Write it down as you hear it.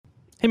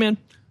Hey, man.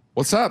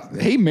 What's up?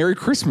 Hey, Merry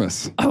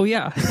Christmas. Oh,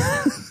 yeah.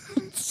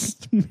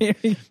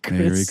 Merry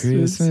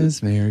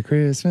Christmas. Merry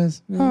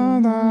Christmas.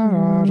 What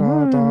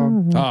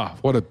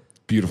a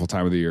beautiful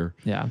time of the year.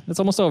 Yeah, it's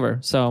almost over.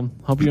 So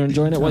hope you're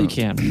enjoying it while you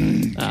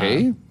can.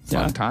 Okay.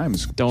 Fun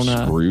times. Don't,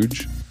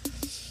 Scrooge.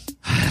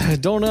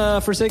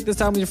 Don't forsake this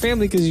time with your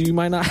family because you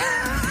might not.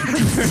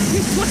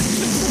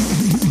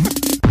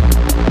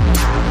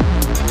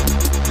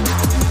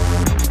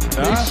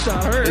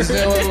 Shot her. Is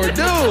that what we're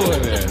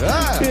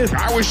doing?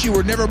 I wish you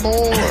were never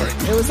born.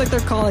 It was like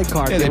their calling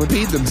card. Yeah, they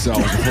peed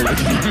themselves before they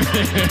came in.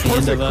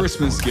 Perfect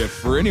Christmas gift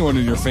for anyone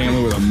in your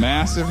family with a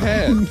massive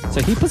head.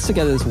 So he puts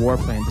together this war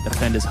plan to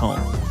defend his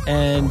home.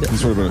 And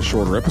this would have been a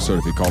shorter episode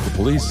if he called the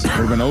police. It would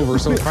have been over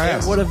so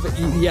fast. What if,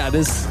 yeah,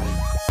 this.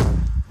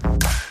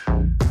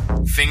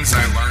 Things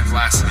I learned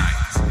last night.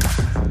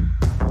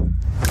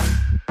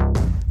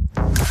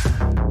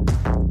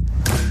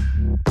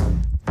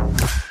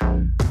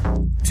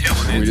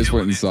 We just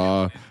went and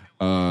saw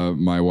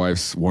my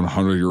wife's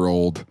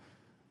 100-year-old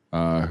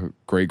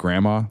great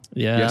grandma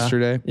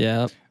yesterday.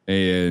 Yeah.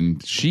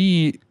 And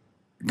she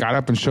got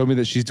up and showed me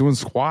that she's doing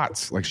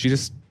squats. Like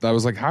I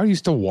was like, how are you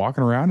still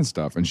walking around and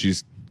stuff? And she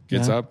just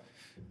gets up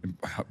and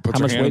puts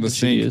her hand on the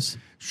sink.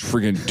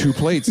 Freaking 2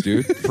 plates,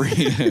 dude.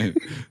 Freaking.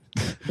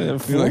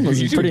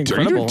 Pretty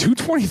incredible.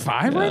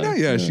 225 right now?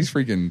 Yeah, she's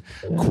freaking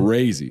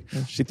crazy.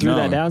 She threw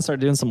that down,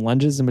 started doing some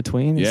lunges in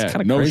between. It's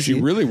kind of crazy. She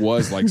really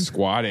was like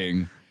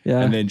squatting.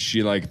 Yeah. And then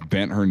she like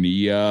bent her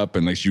knee up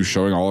and like she was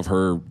showing all of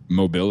her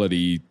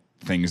mobility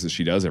things that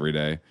she does every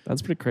day.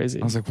 That's pretty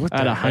crazy. I was like, what at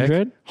the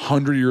 100?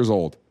 100 years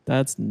old.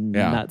 That's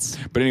nuts.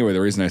 But anyway,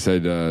 the reason I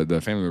said the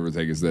family member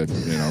thing is that,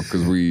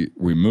 because we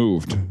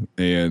moved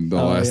and the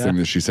last thing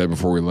that she said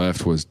before we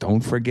left was,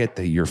 don't forget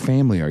that your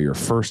family are your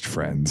first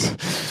friends.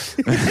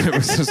 It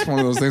was just one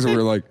of those things where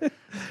we were like,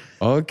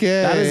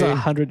 okay. That is a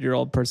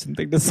 100-year-old person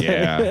thing to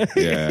say.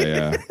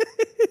 Yeah.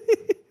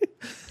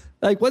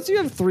 Like once you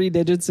have 3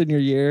 digits in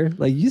your year,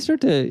 like you start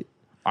to.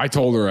 I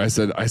told her, I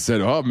said,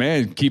 oh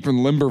man, keeping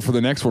limber for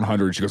the next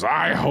 100. She goes,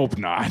 I hope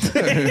not.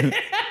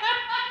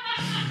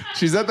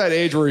 She's at that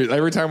age where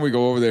every time we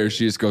go over there,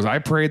 she just goes, I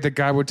prayed that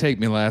God would take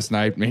me last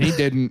night, and he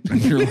didn't.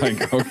 And you're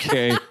like,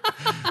 okay,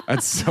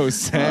 that's so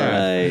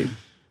sad.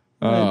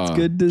 Right. It's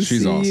good to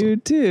see awesome. you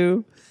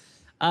too.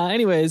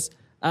 Anyways,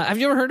 have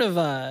you ever heard of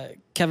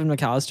Kevin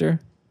McCallister?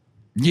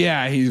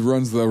 Yeah, he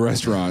runs the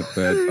restaurant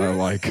that I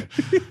like.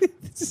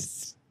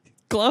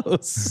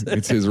 Close.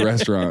 It's his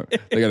restaurant.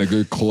 They got a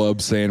good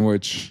club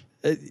sandwich.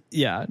 It's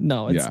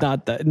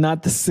not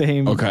the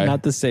same. Okay.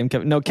 Not the same.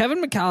 Kevin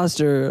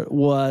McCallister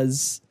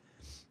was,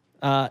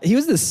 he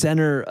was the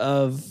center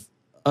of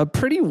a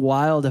pretty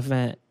wild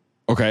event.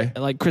 Okay.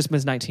 Like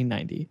Christmas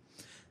 1990.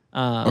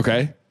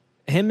 Okay.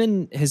 Him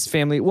and his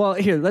family. Well,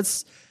 here,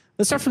 let's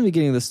start from the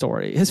beginning of the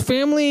story. His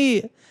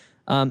family,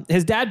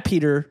 his dad,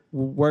 Peter,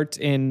 worked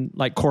in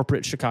like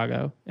corporate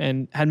Chicago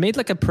and had made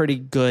like a pretty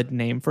good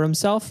name for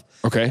himself.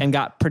 Okay. And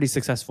got pretty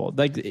successful.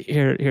 Like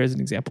here's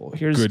an example.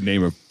 Good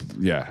name of,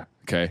 yeah.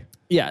 Okay.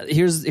 Yeah,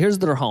 here's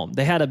their home.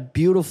 They had a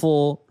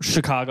beautiful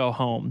Chicago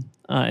home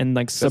in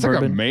like suburban.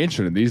 It's like a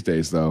mansion in these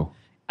days, though.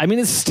 I mean,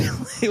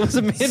 it was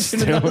a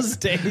mansion in those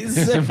days.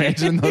 It's a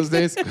mansion in those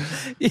days?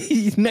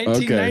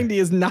 1990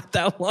 is not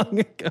that long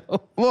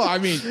ago. Well, I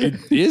mean,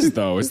 it is,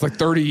 though. It's like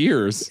 30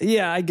 years.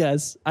 Yeah, I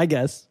guess.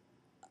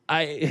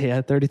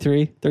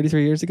 33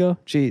 years ago.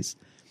 Jeez.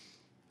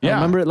 Yeah. I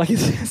remember it like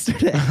it's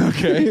yesterday.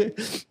 Okay.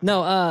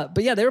 No,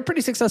 but yeah, they were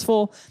pretty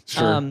successful.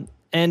 Sure.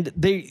 And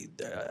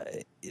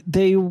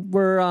they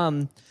were,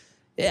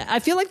 I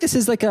feel like this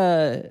is like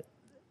a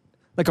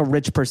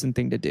rich person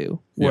thing to do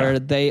where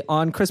they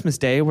on Christmas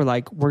Day were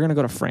like, we're going to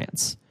go to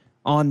France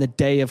on the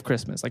day of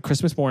Christmas, like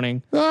Christmas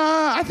morning.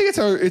 I think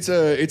it's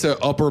a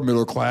upper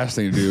middle class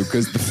thing to do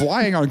because the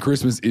flying on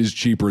Christmas is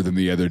cheaper than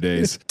the other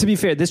days. To be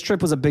fair, this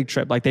trip was a big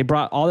trip. Like they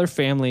brought all their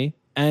family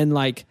and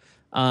like,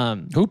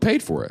 who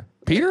paid for it?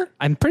 Peter?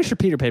 I'm pretty sure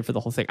Peter paid for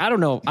the whole thing. I don't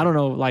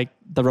know. Like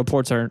the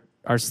reports are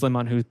slim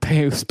on who's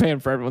paying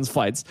for everyone's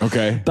flights.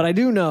 Okay. But I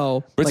do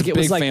know. But like, it's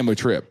a big family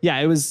trip. Yeah,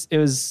 it was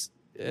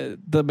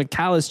the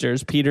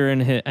McCallisters, Peter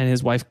and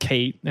his wife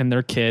Kate and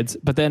their kids.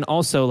 But then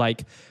also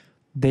like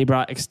they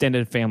brought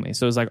extended family.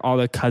 So it was like all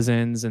the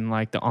cousins and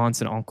like the aunts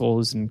and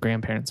uncles and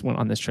grandparents went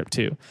on this trip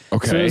too.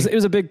 Okay. So it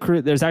was a big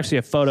crew. There's actually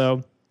a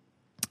photo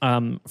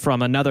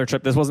from another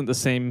trip. This wasn't the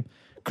same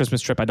Christmas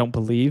trip, I don't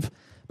believe.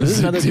 This is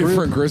another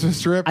different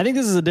Christmas trip? I think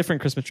this is a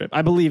different Christmas trip.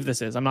 I believe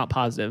this is. I'm not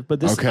positive. But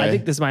this, I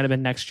think this might have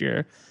been next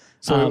year.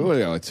 So what do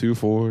you got? Like 2,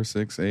 4,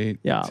 6, 8,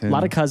 yeah, 10, a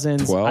lot of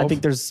cousins. 12? I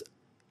think there's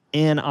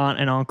an aunt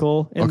and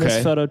uncle in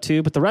this photo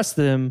too. But the rest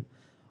of them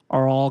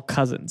are all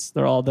cousins.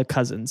 They're all the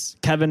cousins.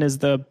 Kevin is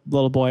the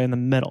little boy in the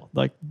middle,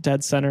 like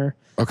dead center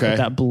with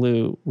that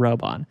blue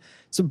robe on.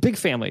 So big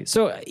family.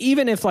 So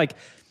even if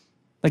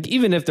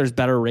even if there's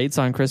better rates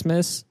on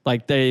Christmas,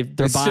 like they're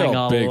it's buying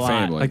still a big lot.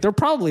 Family. Like they're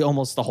probably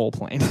almost the whole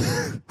plane.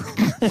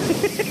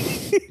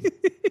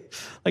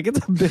 Like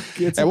it's a big.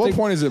 At what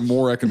point is it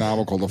more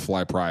economical to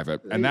fly private?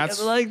 And that's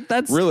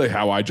really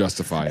how I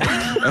justify it.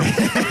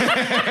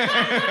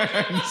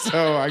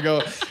 So I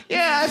go,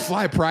 yeah, I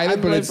fly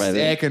private, but it's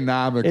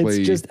economically.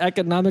 It's just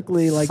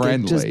economically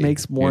friendly. It just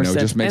makes more sense.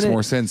 Just makes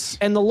more sense.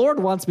 And the Lord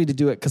wants me to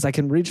do it because I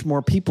can reach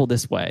more people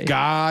this way.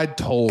 God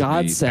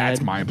said,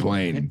 that's my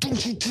plane.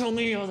 Don't you tell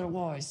me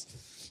otherwise.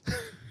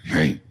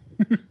 Hey.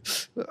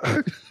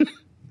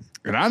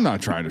 And I'm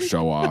not trying to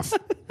show off.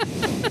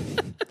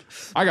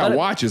 I got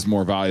watches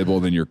more valuable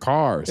than your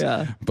cars.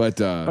 Yeah.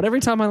 But every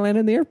time I land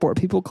in the airport,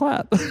 people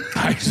clap.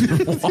 I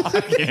just walk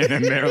in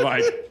and they're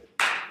like,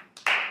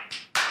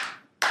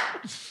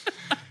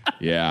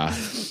 yeah.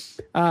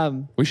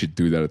 We should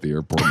do that at the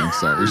airport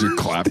next time. We should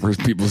clap for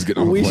people's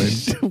getting on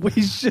the plane.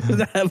 We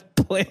should have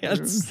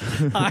plans.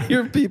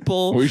 Hire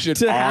people. We should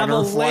to have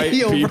a flight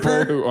layover.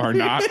 People who are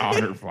not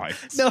honor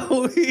flights.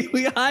 No,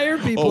 we hire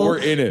people. Oh, we're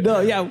in it.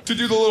 No, yeah. To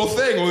do the little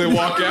thing when they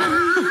walk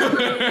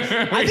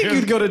out. I think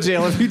you'd go to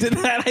jail if you did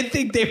that. I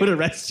think they would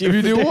arrest you. If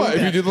you do what?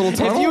 If you do the little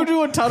tunnel? If you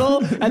do a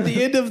tunnel at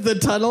the end of the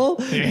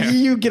tunnel,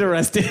 you get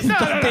arrested. No,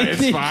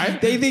 it's fine.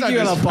 They think you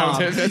got a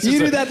bomb. You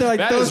do that, they're like,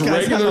 that those is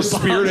guys regular have a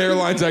bomb. Spirit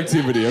Airlines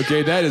activity,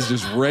 okay? That is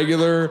just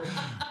regular.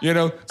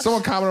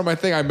 Someone commented on my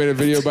thing. I made a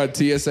video about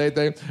TSA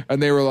thing, and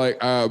they were like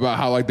about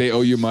how they owe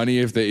you money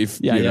if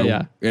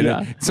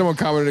someone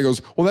commented and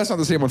goes, "Well, that's not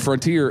the same on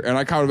Frontier." And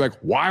I commented back,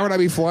 "Why would I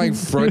be flying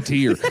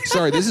Frontier?"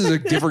 Sorry, this is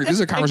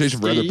a conversation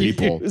for other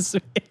people.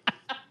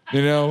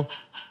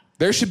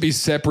 There should be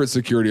separate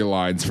security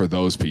lines for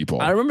those people.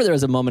 I remember there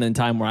was a moment in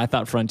time where I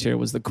thought Frontier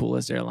was the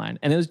coolest airline.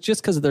 And it was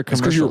just because of their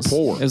commercials. It's because you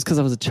were poor. It was because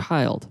I was a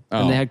child.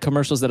 And they had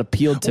commercials that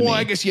appealed to me. Well,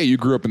 I guess, you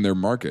grew up in their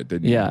market,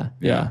 didn't you?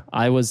 Yeah.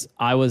 I was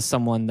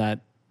someone that...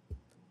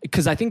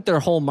 Because I think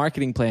their whole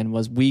marketing plan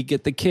was we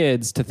get the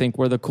kids to think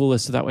we're the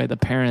coolest, so that way the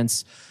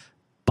parents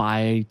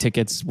buy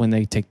tickets when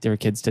they take their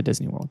kids to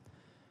Disney World.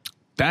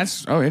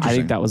 Interesting. I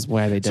think that was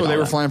why they did So they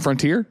were flying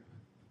Frontier?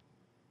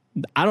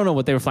 I don't know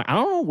what they were flying. I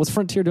don't know. Was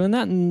Frontier doing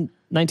that in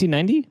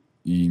 1990?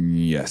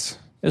 Yes.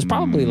 It was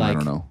probably I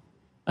don't know.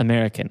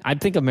 American. I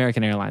think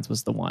American Airlines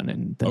was the one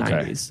in the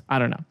 90s. I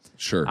don't know.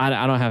 Sure.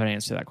 I don't have an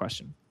answer to that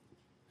question.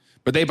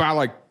 But they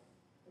buy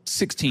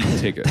 16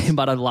 tickets. They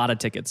bought a lot of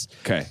tickets.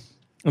 Okay.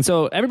 And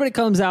so everybody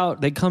comes out.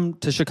 They come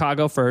to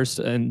Chicago first,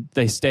 and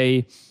they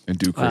stay and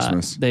do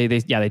Christmas. They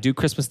do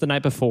Christmas the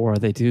night before.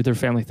 They do their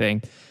family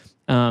thing,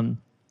 and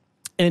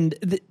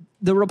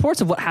the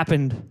reports of what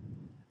happened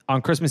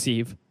on Christmas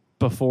Eve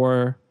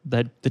before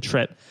the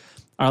trip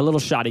are a little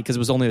shoddy because it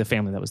was only the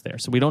family that was there.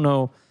 So we don't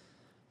know.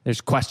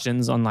 There's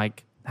questions on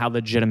how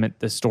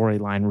legitimate the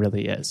storyline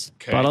really is.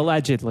 Okay. But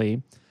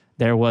allegedly,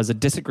 there was a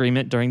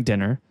disagreement during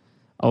dinner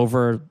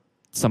over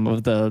some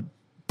of the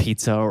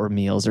pizza or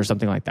meals or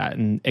something like that.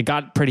 And it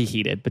got pretty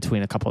heated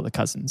between a couple of the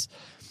cousins.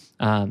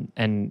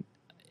 And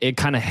it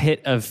kind of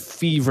hit a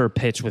fever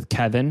pitch with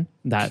Kevin,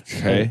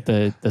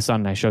 the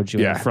son I showed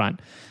you in the front.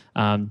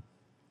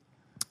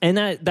 And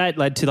that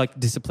led to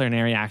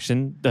disciplinary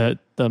action.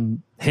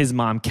 His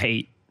mom,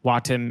 Kate,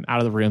 walked him out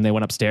of the room. They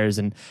went upstairs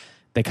and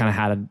they kind of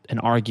had an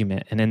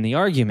argument. And in the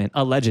argument,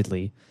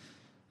 allegedly,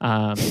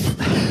 Kevin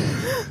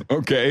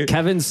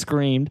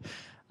screamed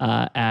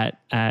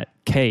at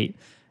Kate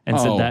and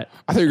said that.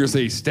 I thought you were going to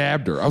say he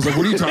stabbed her. I was like,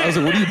 what are you talking? I was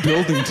like, what are you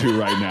building to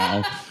right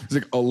now? It's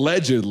like,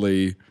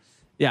 allegedly.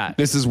 Yeah.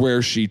 This is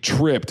where she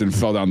tripped and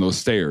fell down those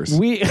stairs.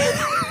 What did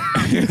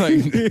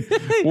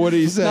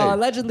he say? No,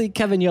 allegedly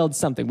Kevin yelled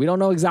something. We don't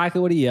know exactly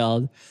what he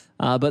yelled,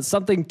 but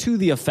something to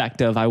the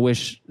effect of, I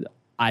wish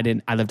I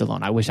lived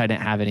alone. I wish I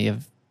didn't have any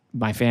of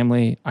my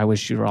family. I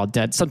wish you were all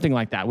dead. Something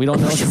like that. We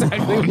don't know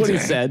exactly what he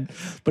said,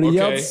 but he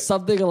yelled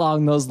something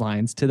along those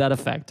lines to that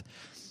effect.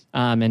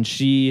 And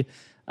she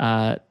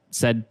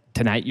said,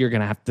 tonight you're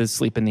going to have to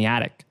sleep in the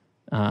attic.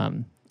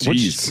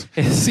 Jeez.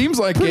 It seems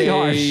like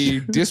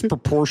a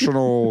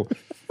disproportional,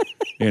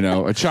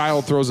 a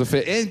child throws a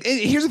fit. And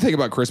here's the thing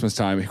about Christmas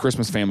time,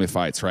 Christmas family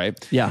fights, right?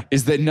 Yeah.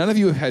 Is that none of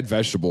you have had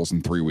vegetables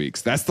in 3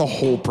 weeks. That's the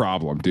whole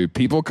problem, dude.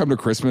 People come to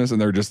Christmas and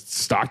they're just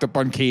stocked up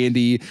on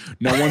candy.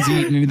 No one's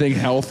eating anything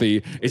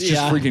healthy. It's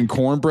just freaking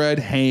cornbread,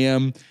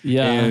 ham,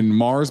 and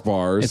Mars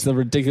bars. It's a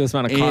ridiculous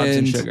amount of carbs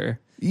and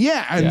sugar.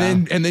 Yeah,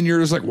 and then you're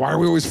just like, why do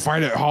we always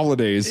fight at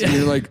holidays? And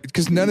you're like,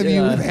 because none of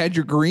you have had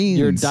your greens.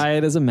 Your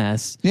diet is a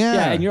mess.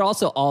 Yeah, and you're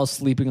also all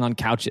sleeping on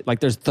couches.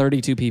 There's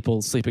 32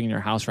 people sleeping in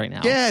your house right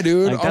now. Yeah,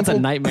 dude, that's a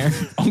nightmare.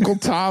 Uncle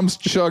Tom's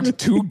chugged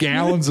 2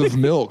 gallons of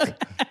milk.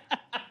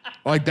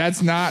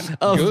 That's not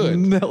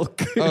good.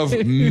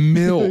 Of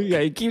milk.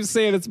 Yeah, he keeps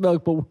saying it's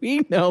milk, but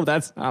we know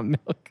that's not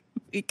milk.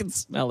 We can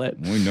smell it.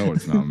 We know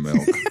it's not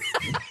milk.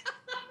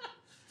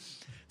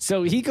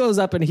 So he goes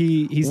up and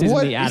he stays in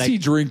the attic. What is he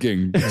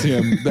drinking,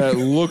 Tim, that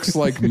looks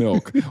like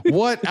milk?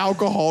 What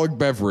alcoholic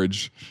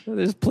beverage?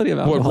 There's plenty of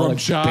alcoholic.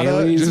 Rum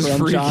Baileys, just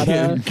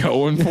freaking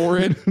going for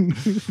it?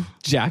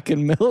 Jack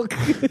and milk.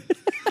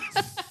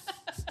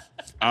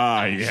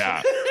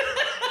 Yeah.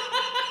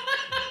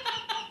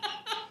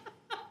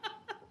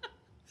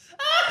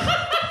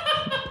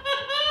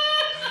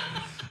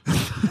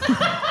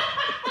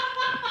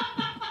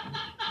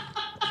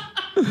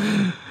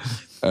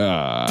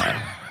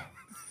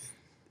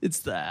 It's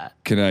that.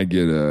 Can I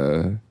get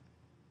a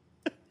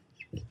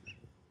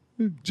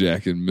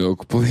Jack and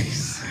Milk,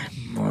 please?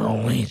 I'm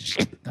always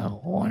gonna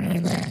order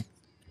that.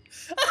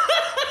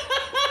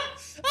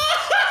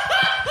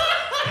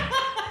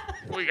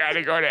 We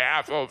gotta go to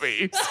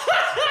Applebee's.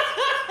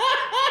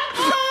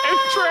 I'm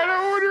trying to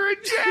order a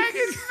Jack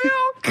and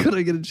Milk. Could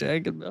I get a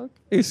Jack and Milk?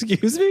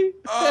 Excuse me?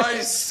 I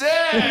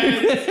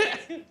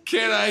said,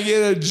 can I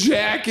get a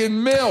Jack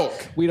and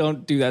Milk? We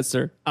don't do that,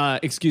 sir.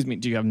 Excuse me.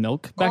 Do you have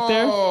milk back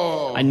there?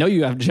 Oh. I know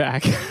you have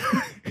Jack.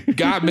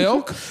 Got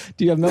milk?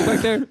 Do you have milk back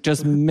there?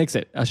 Just mix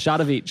it. A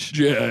shot of each.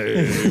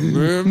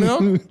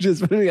 Milk?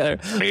 Just put it together.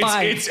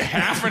 It's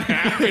half and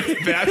half.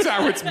 That's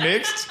how it's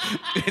mixed.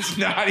 It's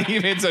not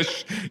even.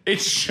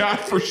 It's shot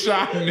for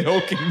shot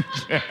milk and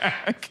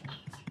Jack.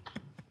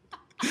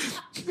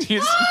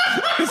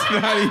 It's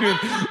not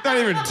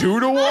even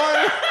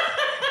 2-to-1.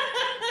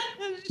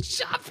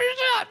 Shot for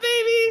shot,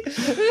 baby.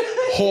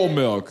 Whole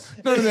milk.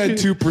 None of that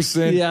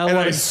 2%. Yeah, and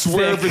I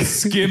swear if it's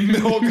skim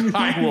milk,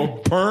 I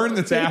will burn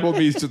this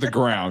Applebee's to the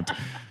ground.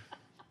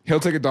 He'll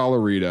take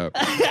 $1 read up.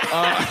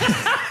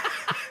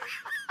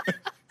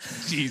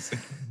 Jesus.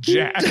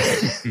 Jack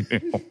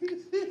and Milk.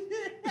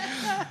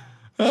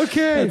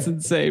 Okay. That's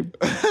insane.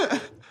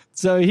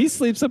 So he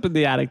sleeps up in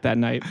the attic that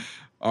night.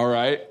 All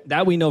right.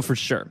 That we know for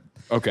sure.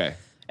 Okay.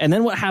 And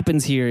then what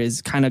happens here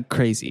is kind of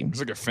crazy. It's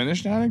like a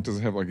finished attic? Does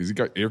it have has he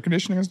got air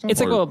conditioning and stuff? It's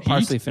like a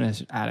partially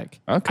finished attic.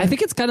 Okay. I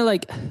think it's kind of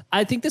like,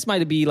 I think this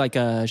might be like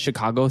a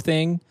Chicago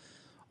thing.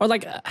 Or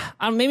like,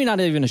 maybe not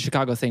even a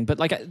Chicago thing, but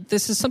like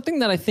this is something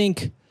that I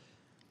think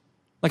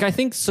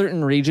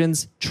certain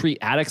regions treat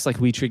attics like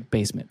we treat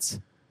basements.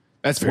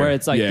 That's fair. Where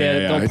it's like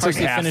they'll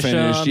partially finish them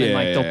and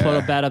like they'll put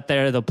a bed up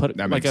there. They'll put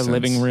like a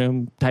living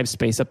room type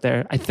space up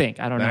there. I think.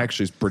 I don't know. That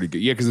actually is pretty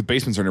good. Yeah, because the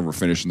basements are never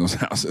finished in those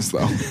houses,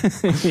 though.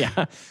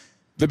 Yeah.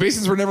 The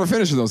basements were never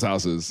finished in those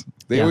houses.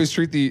 They always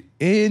treat the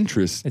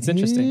interesting. It's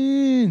interesting.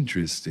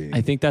 Interesting. I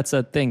think that's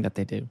a thing that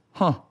they do.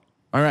 Huh.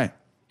 All right.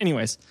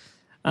 Anyways,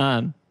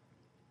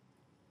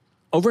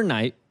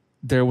 overnight,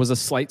 there was a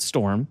slight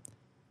storm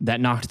that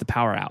knocked the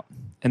power out.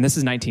 And this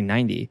is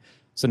 1990,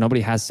 so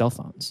nobody has cell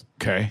phones.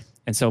 Okay.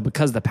 And so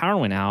because the power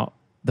went out,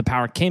 the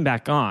power came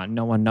back on.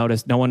 No one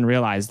noticed. No one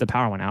realized the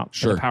power went out.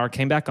 Sure. So the power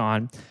came back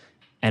on,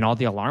 and all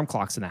the alarm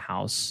clocks in the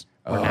house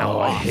were now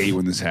I off. hate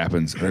when this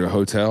happens. At a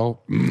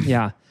hotel.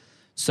 Yeah.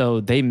 So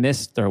they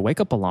missed their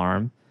wake-up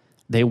alarm.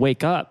 They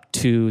wake up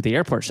to the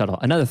airport shuttle.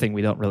 Another thing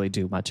we don't really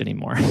do much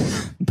anymore.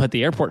 But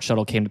the airport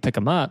shuttle came to pick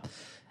them up.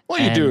 Well,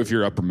 you do if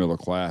you're upper middle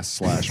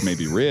class /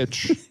 maybe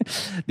rich.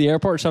 The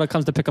airport shuttle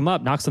comes to pick them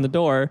up, knocks on the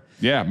door.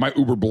 Yeah, my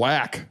Uber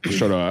Black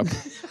showed up.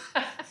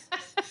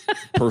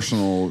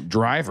 Personal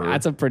driver.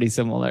 That's a pretty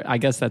similar. I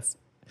guess that's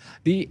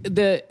the.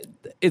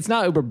 It's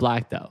not Uber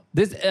Black though.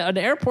 An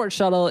airport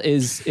shuttle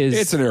is.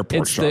 It's an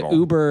airport shuttle. It's the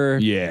Uber.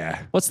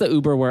 Yeah. What's the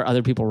Uber where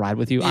other people ride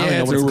with you? I don't Yeah,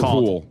 know what it's it's Uber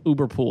called. Pool.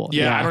 Uber Pool.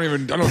 Yeah, I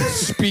don't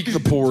speak the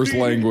poor's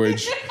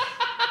language.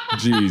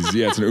 Jeez,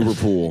 yeah, it's an Uber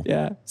Pool.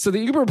 Yeah. So the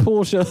Uber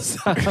Pool shows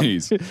up.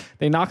 Jeez.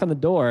 They knock on the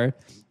door.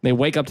 They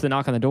wake up to the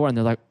knock on the door and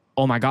they're like,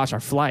 "Oh my gosh, our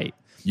flight."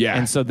 Yeah.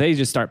 And so they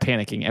just start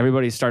panicking.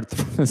 Everybody starts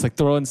like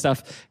throwing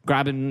stuff,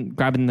 grabbing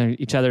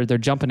each other. They're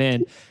jumping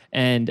in.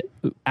 And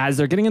as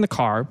they're getting in the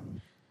car,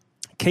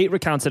 Kate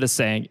recounts it as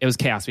saying it was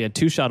chaos. We had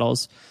 2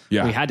 shuttles.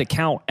 Yeah. We had to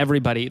count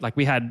everybody. Like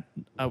we had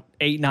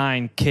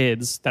 8-9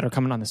 kids that are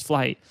coming on this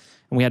flight,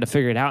 and we had to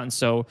figure it out. And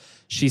so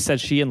she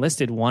said she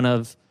enlisted one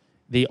of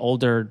the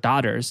older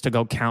daughters to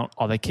go count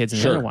all the kids in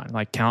the other one.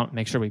 Like count,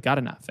 make sure we've got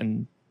enough.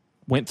 And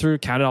went through,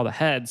 counted all the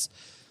heads.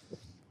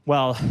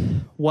 Well,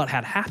 what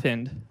had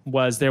happened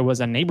was there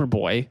was a neighbor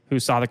boy who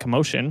saw the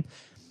commotion,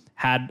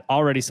 had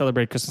already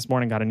celebrated Christmas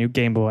morning, got a new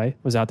Game Boy,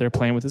 was out there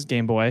playing with his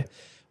Game Boy,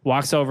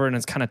 walks over and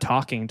is kind of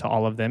talking to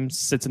all of them,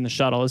 sits in the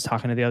shuttle, is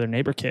talking to the other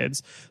neighbor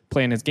kids,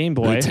 playing his Game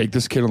Boy. Did they take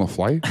this kid on the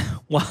flight?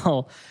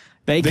 Well,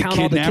 they count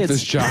all the kids.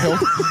 This child?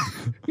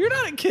 You're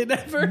not a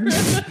kidnapper. You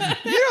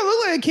don't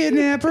look like a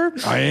kidnapper.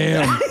 I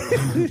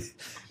am.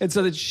 And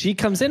so that she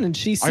comes in and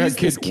she sees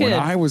this kid.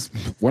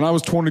 When I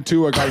was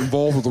 22, I got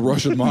involved with the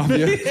Russian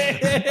mafia.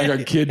 I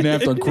got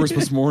kidnapped on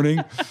Christmas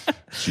morning.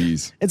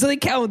 Jeez. And so they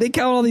count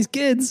all these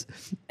kids,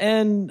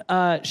 and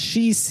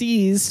she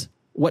sees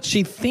what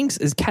she thinks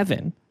is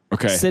Kevin.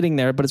 Okay. Sitting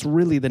there, but it's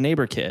really the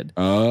neighbor kid.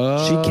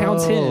 Oh. She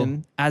counts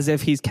him as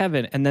if he's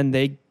Kevin, and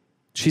then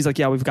she's like,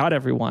 "Yeah, we've got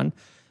everyone."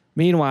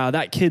 Meanwhile,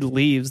 that kid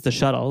leaves the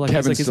shuttle. Like,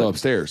 Kevin's still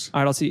upstairs. All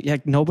right, I'll see. Yeah,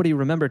 nobody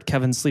remembered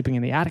Kevin sleeping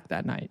in the attic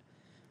that night.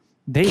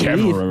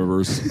 Kevin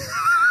remembers.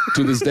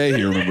 To this day,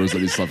 he remembers that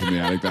he slept in the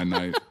attic that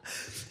night.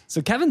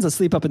 So Kevin's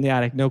asleep up in the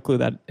attic. No clue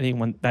that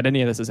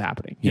any of this is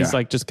happening. He's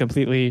like just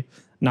completely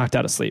knocked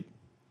out of sleep.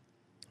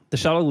 The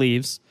shuttle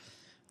leaves.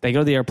 They go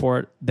to the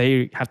airport.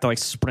 They have to like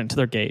sprint to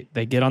their gate.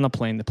 They get on the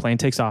plane. The plane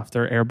takes off.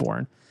 They're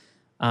airborne.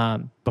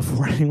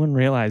 Before anyone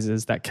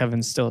realizes that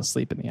Kevin's still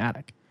asleep in the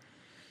attic.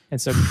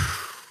 And so,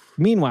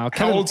 meanwhile,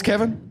 How old's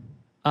Kevin?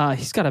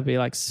 He's got to be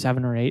like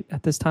 7 or 8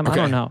 at this time. Okay. I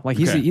don't know. Like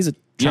he's a child.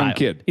 Young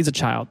kid. He's a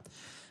child.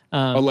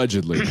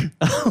 Allegedly.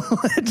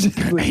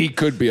 He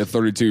could be a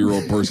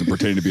 32-year-old person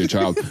pretending to be a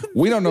child.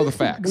 We don't know the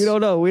facts. We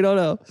don't know.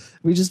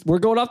 We're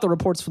going off the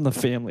reports from the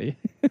family.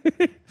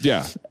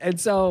 Yeah. And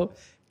so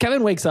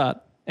Kevin wakes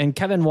up and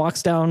Kevin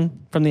walks down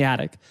from the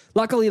attic.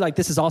 Luckily, like,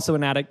 this is also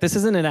an attic. This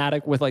isn't an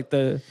attic with like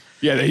the...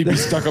 Yeah, he'd be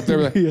stuck up there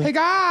like, hey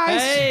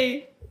guys.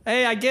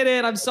 Hey, I get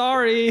it. I'm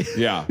sorry.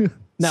 Yeah.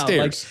 No, stairs.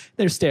 like,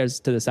 there's stairs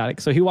to this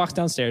attic. So he walks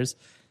downstairs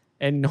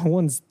and no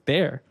one's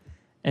there.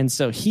 And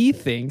so he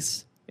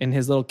thinks in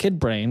his little kid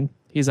brain,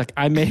 he's like,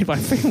 I made my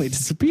family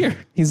disappear.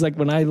 He's like,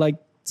 when I like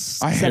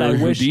said I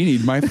wish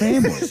Houdini'd my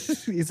family.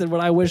 He said,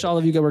 when I wish all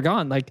of you were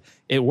gone, like,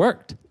 it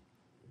worked.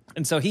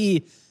 And so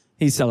he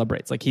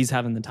celebrates, like, he's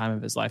having the time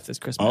of his life this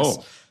Christmas.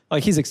 Oh.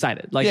 Like, he's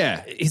excited. Like,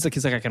 yeah. He's like,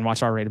 I can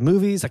watch R-rated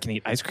movies. I can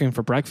eat ice cream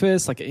for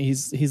breakfast. Like,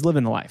 he's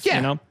living the life, yeah.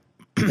 You know?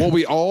 Well,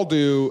 we all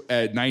do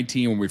at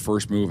 19 when we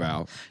first move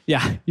out.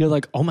 Yeah. You're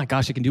like, oh my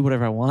gosh, I can do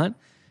whatever I want.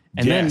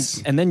 And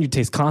then you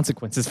taste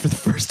consequences for the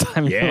first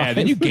time in your life.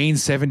 Then you gain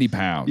 70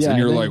 pounds. And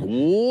you're like,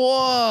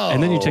 whoa.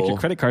 And then you check your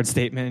credit card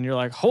statement and you're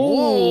like,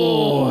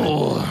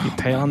 oh. You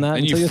pay on that.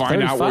 And you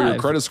find out what your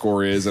credit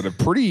score is in a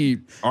pretty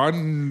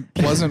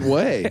unpleasant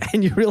way.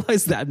 And you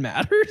realize that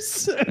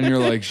matters. And you're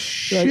like,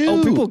 shoot. You're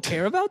like, oh, people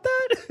care about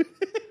that?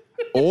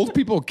 Old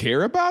people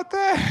care about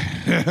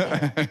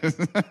that?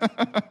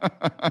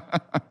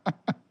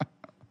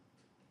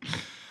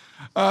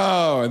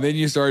 Oh, and then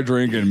you start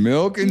drinking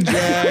milk and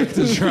Jack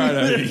to try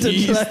to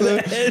ease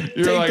the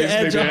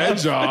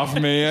edge off,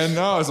 man.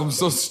 No, I'm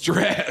so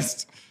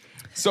stressed.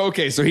 So,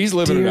 okay, so he's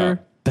living it up.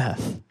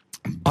 Beth.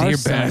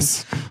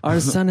 Our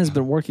son has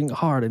been working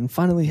hard and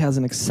finally has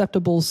an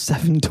acceptable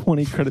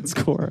 720 credit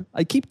score.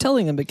 I keep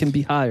telling him it can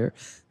be higher.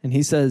 And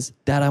he says,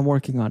 Dad, I'm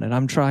working on it.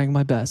 I'm trying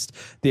my best.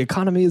 The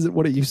economy isn't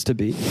what it used to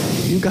be.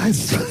 You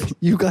guys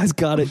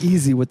got it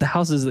easy with the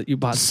houses that you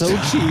bought so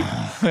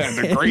cheap. And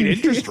the great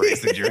interest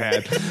rates that you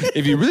had.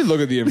 If you really look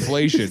at the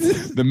inflation,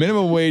 the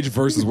minimum wage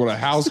versus what a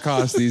house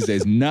costs these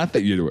days,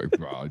 nothing you do.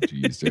 Oh,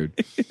 geez, dude.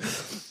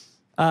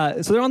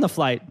 So they're on the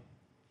flight.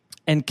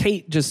 And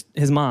Kate,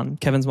 his mom,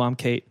 Kevin's mom,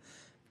 Kate,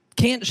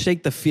 can't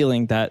shake the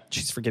feeling that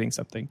she's forgetting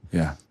something.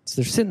 Yeah.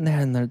 So they're sitting there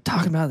and they're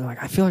talking about it. They're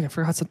like, I feel like I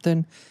forgot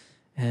something.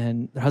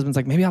 And their husband's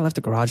like, maybe I left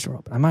the garage door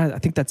open. I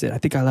think that's it. I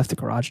think I left the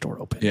garage door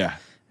open. Yeah.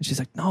 And she's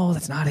like, no,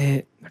 that's not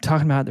it. They're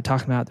talking about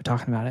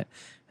it.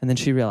 And then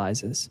she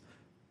realizes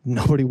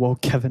nobody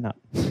woke Kevin up.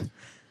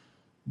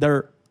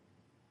 They're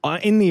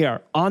in the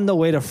air on the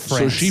way to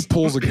France. So she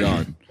pulls a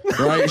gun.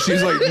 Right?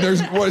 She's like,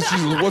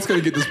 what's going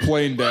to get this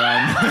plane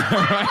down?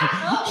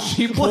 Right?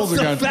 She pulls a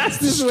gun,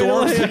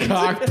 storms the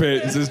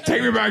cockpit, and says,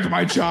 take me back to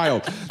my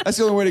child. That's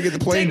the only way to get the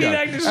plane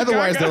down.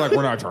 Otherwise, they're like,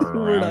 we're not turning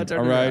around.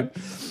 All right?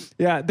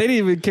 Yeah, they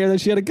didn't even care that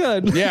she had a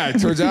gun. Yeah, it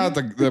turns out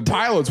the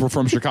pilots were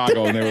from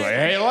Chicago, and they were like,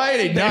 hey,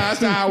 lady, no,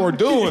 that's not how we're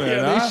doing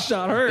it. They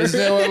shot her. That's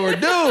not what we're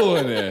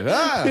doing it.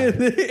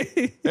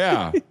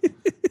 Huh?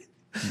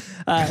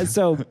 Yeah.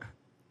 So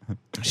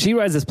she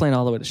rides this plane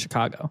all the way to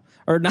Chicago.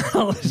 Or not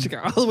all the way to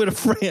Chicago, all the way to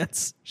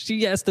France.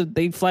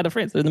 They fly to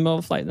France. They're in the middle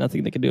of a flight.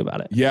 Nothing they can do about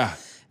it. Yeah.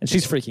 And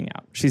she's freaking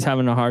out. She's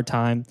having a hard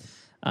time.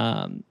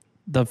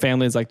 The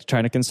family is like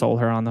trying to console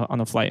her on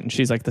the flight. And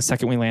she's like, the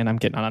second we land, I'm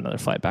getting on another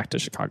flight back to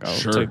Chicago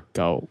to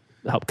go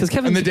help. Because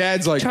Kevin and the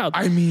dad's like,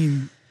 I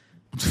mean,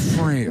 it's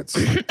France.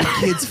 The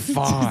kid's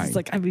fine. It's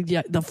like, I mean,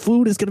 yeah, the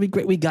food is going to be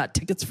great. We got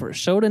tickets for a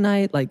show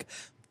tonight. Like,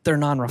 they're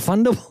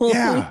non-refundable.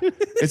 Yeah.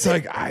 It's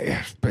like,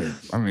 I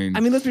mean,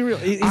 let's be real.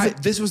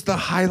 This was the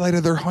highlight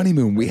of their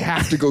honeymoon. We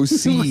have to go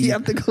see. We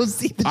have to go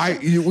see the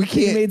show. We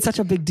can't. He made such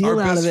a big deal out of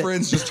it. Our best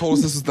friends just told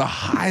us this was the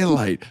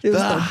highlight. It was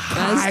the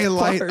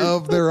highlight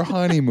of their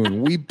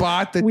honeymoon. We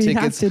bought the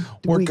tickets.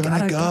 We're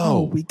going to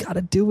go. We got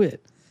to do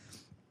it.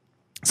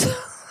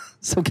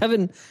 So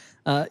Kevin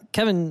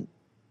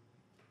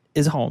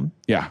is home.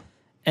 Yeah.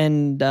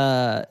 And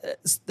a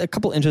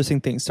couple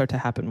interesting things start to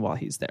happen while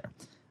he's there.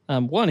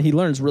 One, he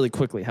learns really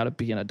quickly how to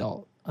be an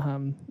adult.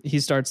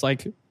 He starts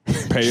like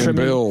paying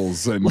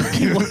bills and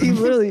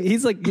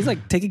he's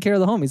like taking care of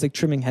the home. He's like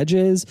trimming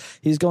hedges.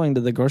 He's going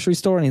to the grocery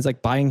store and he's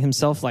like buying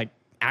himself like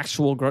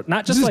actual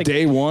not just like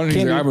day one.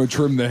 He's like, I'm gonna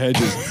trim the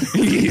hedges.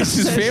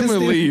 His family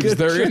leaves.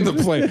 They're in the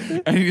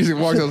plane, and he just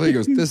walks out. He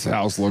goes, "This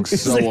house looks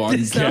so unkept.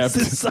 This house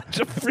is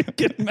such a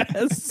freaking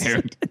mess."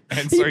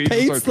 and so he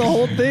paints the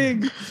whole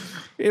thing.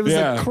 It was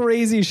a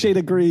crazy shade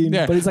of green.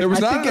 Yeah. But he's like, there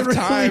was not enough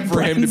time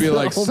for him to be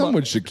like,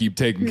 someone should keep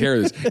taking care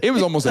of this. It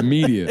was almost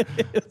immediate.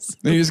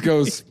 And he just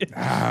goes,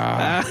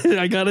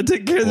 I got to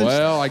take care of this.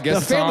 Well, I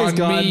guess it's on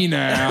me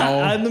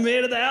now. I'm the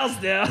man of the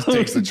house now. Just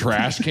takes the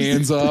trash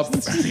cans up.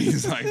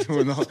 He's like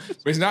doing but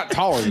he's not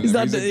taller than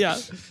him.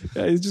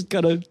 He's just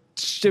kind of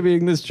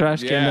shimmying this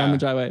trash can down the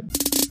driveway.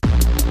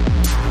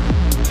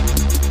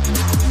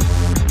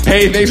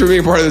 Hey, thanks for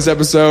being a part of this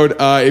episode.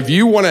 If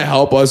you want to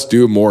help us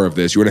do more of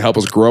this, you want to help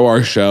us grow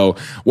our show,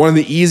 one of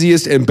the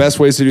easiest and best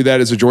ways to do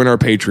that is to join our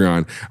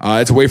Patreon.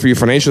 It's a way for you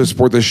financially to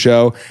support this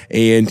show,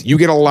 and you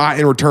get a lot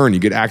in return. You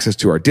get access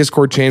to our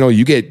Discord channel.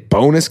 You get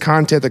bonus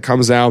content that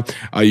comes out.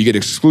 You get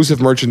exclusive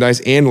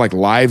merchandise and like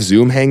live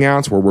Zoom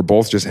hangouts where we're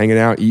both just hanging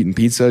out, eating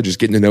pizza, just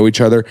getting to know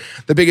each other.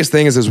 The biggest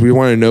thing is we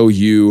want to know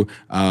you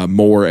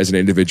more as an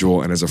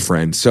individual and as a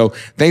friend. So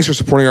thanks for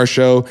supporting our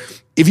show.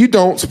 If you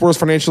don't support us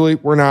financially,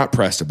 we're not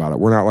pressed about it.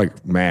 We're not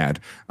like mad,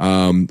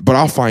 but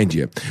I'll find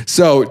you.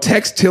 So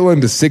text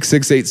Tillin to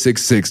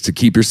 66866 to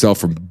keep yourself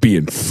from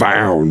being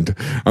found.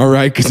 All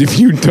right, because if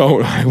you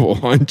don't, I will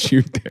hunt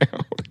you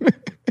down.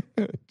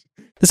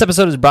 This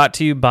episode is brought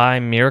to you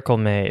by Miracle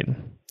Made.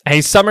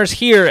 Hey, summer's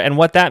here, and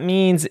what that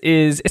means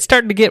is it's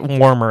starting to get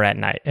warmer at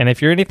night. And if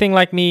you're anything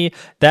like me,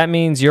 that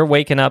means you're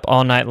waking up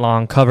all night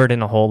long covered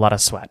in a whole lot of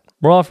sweat.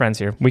 We're all friends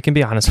here. We can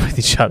be honest with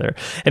each other.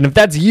 And if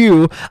that's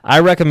you, I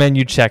recommend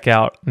you check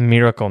out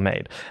Miracle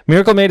Made.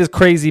 Miracle Made is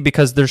crazy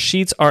because their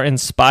sheets are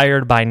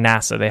inspired by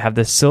NASA. They have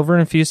this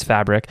silver-infused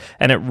fabric,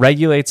 and it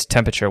regulates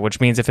temperature,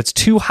 which means if it's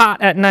too hot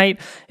at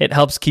night, it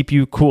helps keep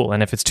you cool.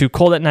 And if it's too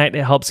cold at night,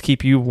 it helps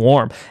keep you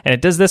warm. And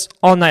it does this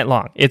all night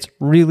long. It's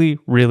really,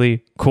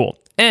 really cool.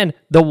 And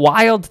the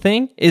wild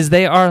thing is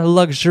they are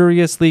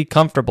luxuriously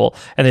comfortable,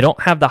 and they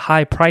don't have the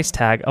high price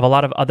tag of a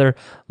lot of other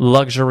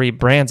luxury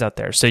brands out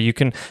there. So you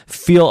can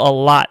feel a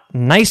lot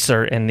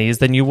nicer in these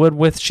than you would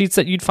with sheets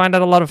that you'd find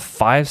at a lot of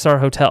 5-star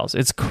hotels.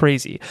 It's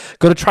crazy.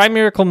 Go to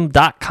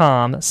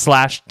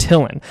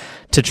trymiracle.com/Tillin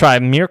to try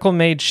Miracle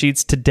Made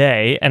sheets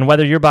today. And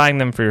whether you're buying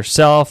them for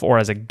yourself or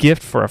as a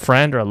gift for a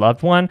friend or a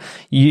loved one,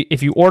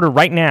 if you order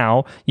right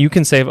now, you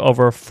can save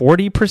over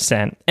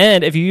 40%.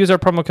 And if you use our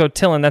promo code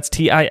Tillin, that's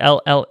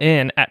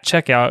TILLN at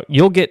checkout,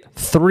 you'll get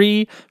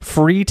 3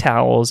 free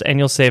towels and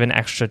you'll save an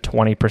extra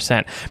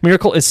 20%.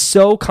 Miracle is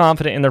so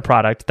confident in their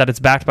product that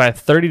it's backed by a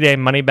 30-day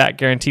money-back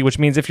guarantee, which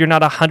means if you're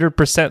not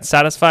 100%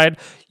 satisfied,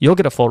 you'll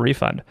get a full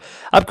refund.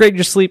 Upgrade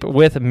your sleep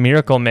with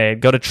Miracle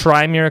Made. Go to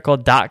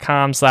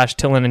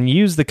trymiracle.com/Tillin and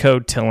use the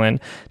code Tillin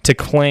to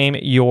claim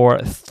your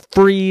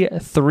free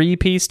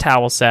 3-piece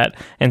towel set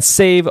and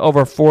save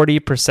over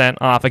 40%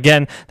 off.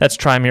 Again, that's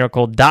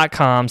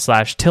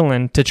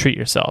trymiracle.com/Tillin to treat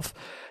yourself.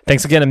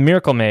 Thanks again to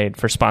Miracle Made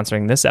for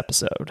sponsoring this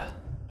episode.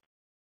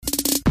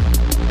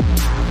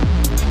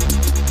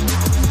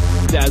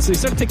 Yeah, so he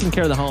started taking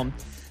care of the home.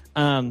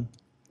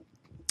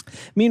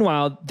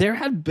 Meanwhile, there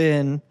had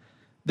been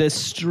this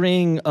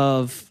string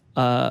of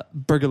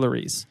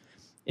burglaries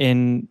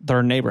in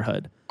their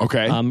neighborhood.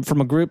 Okay.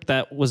 From a group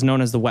that was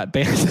known as the Wet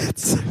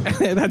Bandits.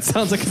 That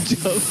sounds like a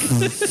joke.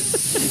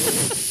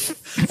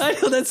 I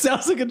know that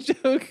sounds like a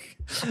joke.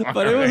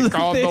 But it was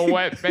called the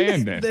Wet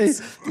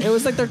Bandits. It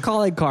was like their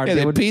calling card. Yeah,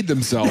 they peed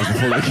themselves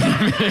before they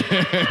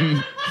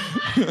came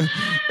in.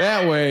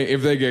 That way,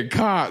 if they get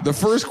caught, the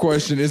first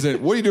question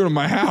isn't, what are you doing in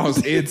my house?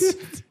 It's,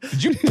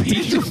 did you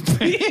pee your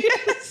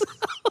pants?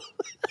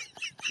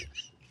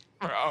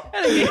 Bro.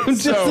 And I gave him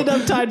just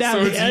enough time down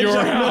So the it's edge.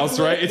 your house,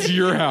 right? It's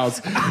your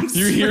house.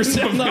 You hear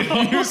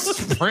something, you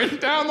sprint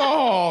down the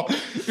hall.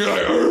 You're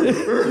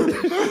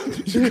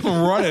like, you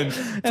come running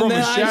from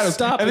the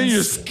shadows. And then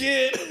you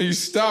skid. And you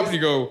stop and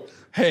you go,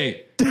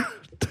 hey,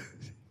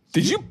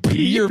 did you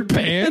pee your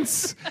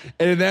pants?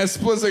 And in that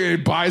split second,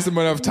 it buys them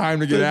enough time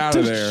to get out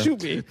of there.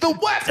 Shoot me. The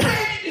Wet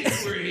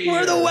Bandits were here.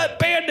 We're the Wet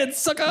Bandits,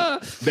 sucker.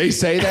 They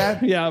say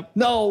that? Yeah.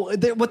 No,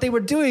 what they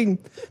were doing,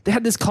 they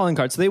had this calling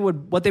card. So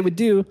what they would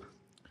do,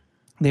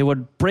 they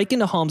would break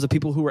into homes of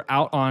people who were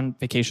out on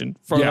vacation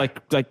for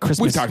like Christmas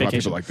We've talked vacation. about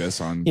people like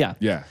this on... Yeah.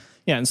 Yeah.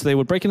 Yeah, and so they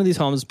would break into these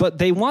homes, but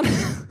they wanted...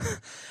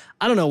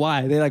 I don't know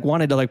why. They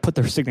wanted to put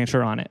their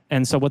signature on it.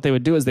 And so what they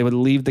would do is they would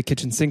leave the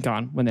kitchen sink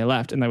on when they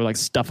left, and they would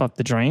stuff up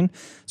the drain,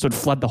 so it would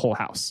flood the whole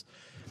house.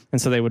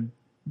 And so they would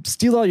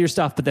steal all your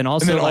stuff, but then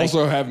also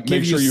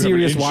make sure you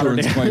serious have an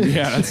insurance claim.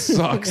 Yeah, that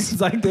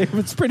sucks.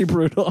 It's pretty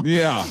brutal.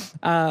 Yeah.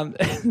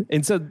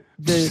 And so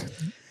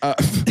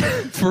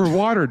for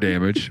water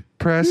damage,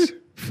 press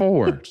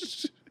 4.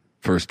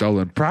 For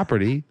stolen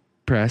property,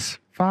 press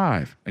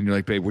 5. And you're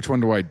like, babe, which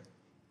one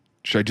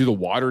should I do the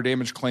water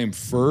damage claim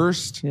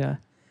first? Yeah.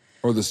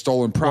 Or the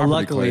stolen property claim?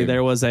 Luckily,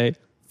 there was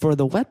for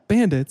the Wet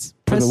Bandits,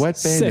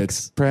 press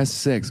 6. Press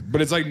 6.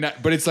 But it's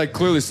like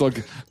clearly still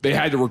they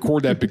had to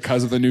record that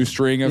because of the new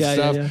string of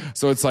stuff. Yeah.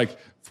 So it's like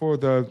for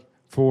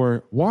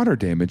water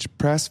damage,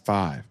 press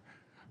 5.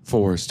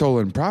 For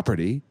stolen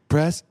property,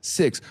 press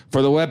 6.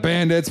 For the Wet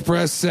Bandits,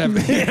 press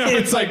 7.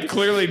 It's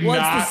clearly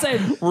not the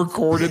same.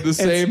 Recorded the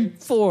same.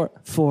 For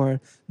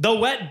the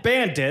Wet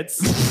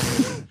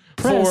Bandits.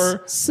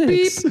 Press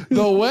 6. Beep,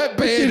 the Wet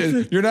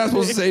Bandits. You're not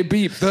supposed to say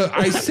beep.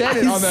 I said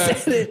it on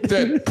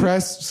that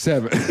press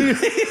 7.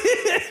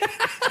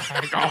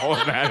 All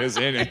of that is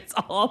in it. It's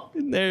all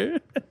in there.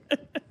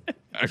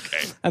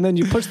 Okay. And then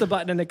you push the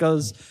button and it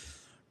goes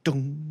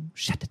dum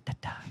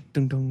sha-da-da-da,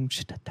 dum dum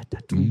sha-da-da-da,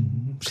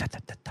 dum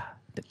sha-da-da-da,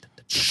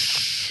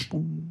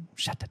 boom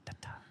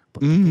sha-da-da-da,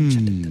 boom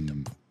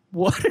sha-da-da-da.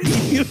 What are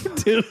you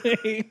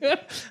doing?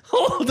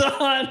 Hold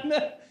on.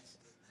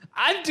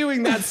 I'm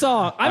doing that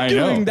song. I'm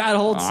doing that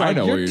whole song. I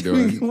know what you're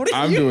doing.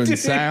 I'm doing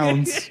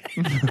sounds.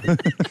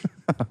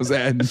 I was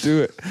adding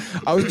to it.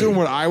 I was doing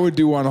what I would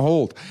do on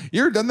hold.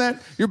 You ever done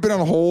that? You've been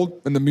on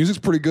hold and the music's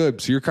pretty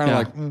good. So you're kind of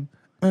like,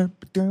 and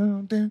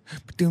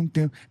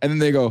then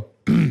they go,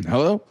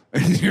 hello?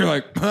 And you're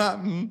like,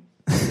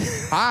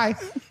 hi.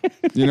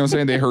 You know what I'm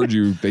saying? They heard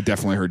you. They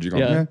definitely heard you.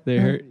 Going, they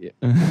heard.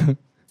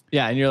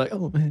 Yeah. And you're like,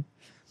 oh, man.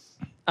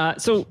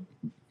 So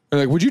they're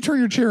like, would you turn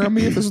your chair on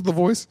me if this is the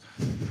voice?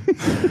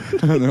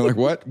 And they're like,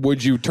 what?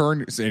 Would you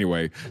turn? So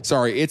anyway,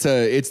 sorry.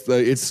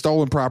 It's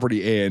stolen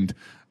property and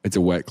it's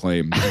a wet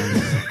claim.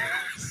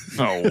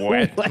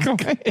 Wet. My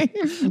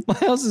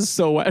house is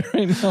so wet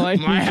right now.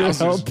 My house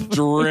is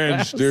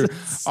drenched, dude.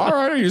 All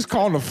right, are you just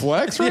calling the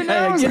flex right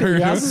now? Your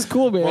house is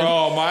cool, man.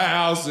 Bro, my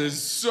house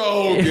is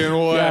soaking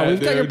wet. Yeah,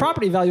 we've got your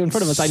property value in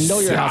front of us. I know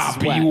your house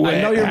is wet.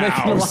 I know you're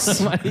making a lot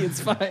of money.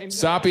 It's fine.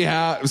 Soppy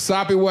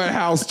wet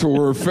house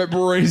tour,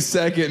 February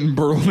 2nd in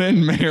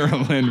Berlin,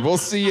 Maryland. We'll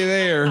see you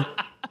there.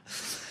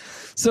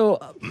 So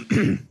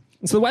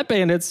the Wet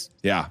Bandits.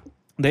 Yeah.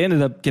 They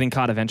ended up getting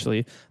caught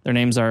eventually. Their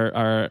names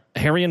are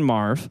Harry and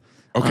Marv.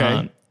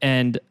 Okay.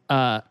 And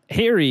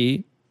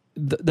Harry,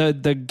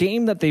 the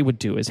game that they would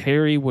do is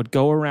Harry would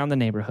go around the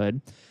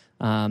neighborhood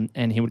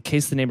and he would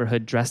case the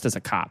neighborhood dressed as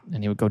a cop.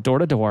 And he would go door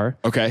to door.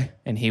 Okay.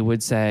 And he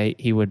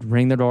would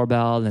ring the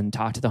doorbell and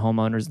talk to the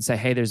homeowners and say,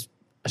 hey, there's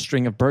a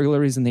string of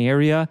burglaries in the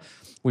area.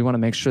 We want to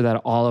make sure that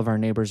all of our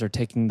neighbors are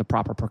taking the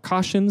proper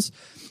precautions.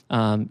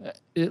 Let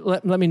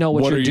me know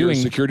what you're doing. What are your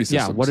security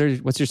systems? Yeah,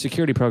 what's your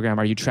security program?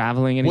 Are you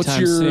traveling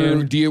anytime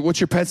soon? What's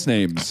your pets'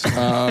 names?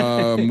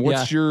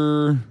 What's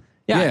your...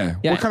 Yeah.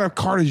 What kind of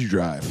car did you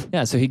drive?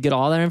 Yeah, so he'd get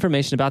all that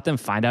information about them,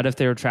 find out if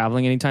they were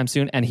traveling anytime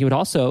soon, and he would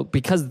also,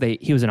 because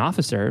he was an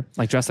officer,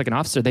 like dressed like an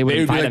officer, they would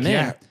invite him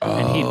in,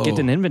 and he'd get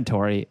an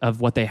inventory of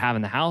what they have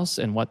in the house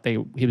and what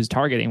he was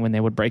targeting when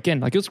they would break in.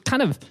 Like, it was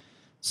kind of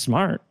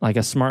smart, like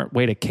a smart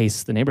way to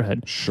case the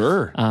neighborhood.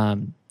 Sure.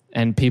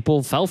 And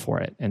people fell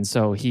for it. And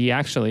so he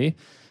actually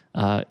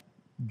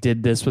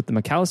did this with the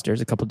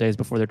McCallisters a couple of days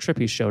before their trip.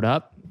 He showed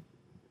up,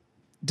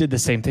 did the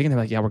same thing. And they're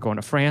like, yeah, we're going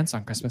to France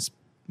on Christmas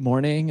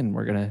morning and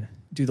we're going to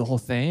do the whole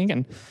thing.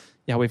 And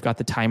yeah, we've got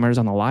the timers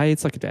on the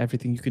lights, like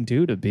everything you can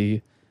do to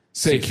be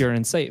secure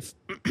and safe.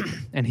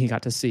 And he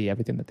got to see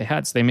everything that they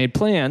had. So they made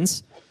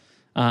plans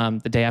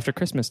the day after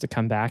Christmas to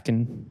come back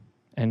and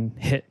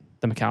hit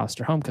the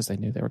McCallister home because they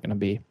knew they were going to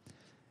be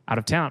out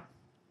of town.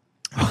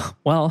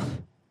 Well,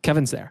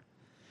 Kevin's there.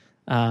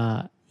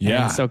 And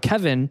so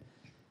Kevin...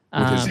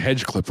 with his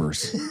hedge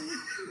clippers.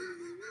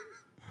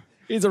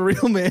 He's a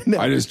real man.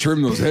 I just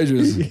trimmed those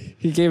hedges.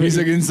 He's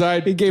like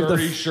inside,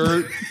 dirty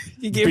shirt,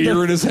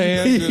 beer in his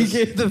hand. He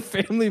gave the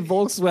family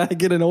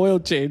Volkswagen an oil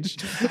change.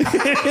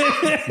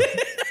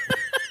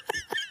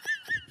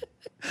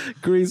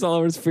 Grease all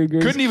over his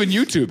fingers. Couldn't even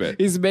YouTube it.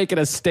 He's making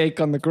a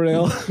steak on the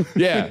grill.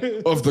 Yeah,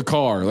 of the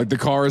car. Like the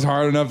car is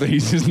hard enough that he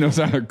just knows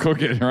how to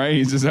cook it, right?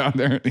 He's just out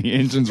there, the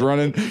engine's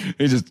running.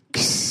 He just...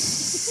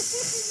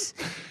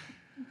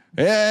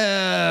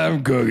 Yeah,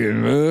 I'm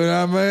cooking food.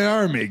 I'm an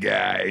army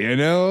guy, you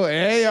know?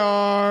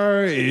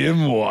 ARMY.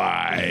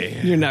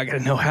 You're not going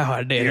to know how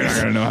I did it. You're not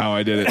going to know how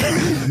I did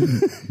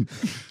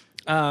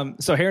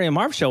it. So Harry and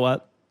Marv show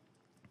up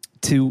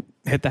to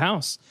hit the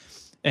house.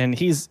 And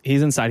he's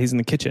inside. He's in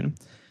the kitchen.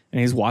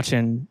 And he's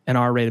watching an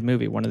R-rated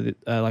movie, one of the,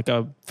 like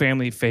a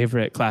family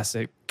favorite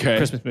classic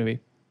Christmas movie.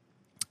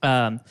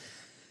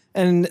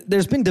 And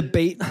there's been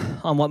debate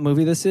on what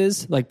movie this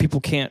is. Like,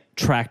 people can't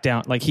track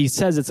down. Like, he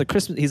says it's a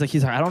Christmas... He's like,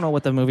 I don't know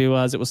what the movie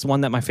was. It was the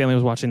one that my family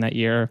was watching that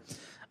year.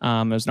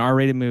 It was an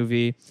R-rated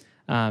movie.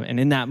 And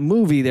in that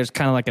movie, there's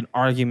kind of like an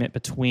argument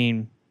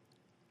between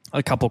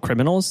a couple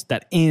criminals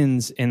that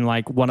ends in,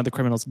 like, one of the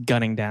criminals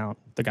gunning down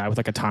the guy with,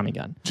 like, a Tommy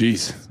gun.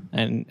 Jeez.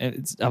 And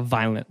it's a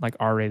violent, like,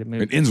 R-rated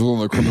movie. It ends with one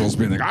of the criminals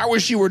being like, I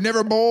wish you were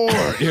never born.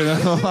 You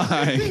know?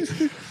 Like,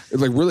 it,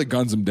 like, really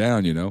guns him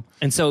down, you know?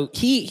 And so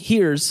he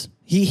hears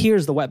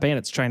the Wet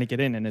Bandits trying to get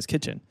in his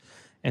kitchen.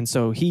 And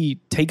so he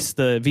takes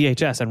the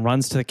VHS and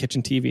runs to the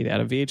kitchen TV. They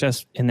had a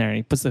VHS in there, and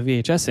he puts the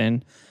VHS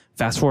in,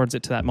 fast forwards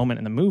it to that moment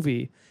in the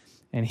movie,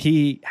 and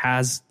he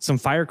has some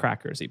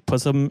firecrackers. He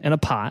puts them in a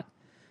pot,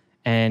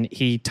 and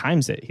he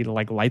times it. He,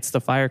 like, lights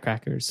the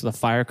firecrackers, so the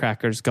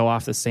firecrackers go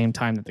off the same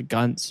time that the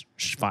guns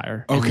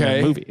fire in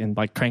the movie, and,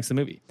 like, cranks the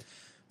movie.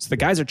 So the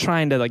guys are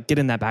trying to, like, get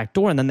in that back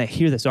door, and then they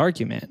hear this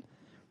argument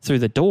through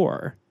the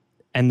door.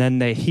 And then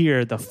they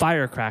hear the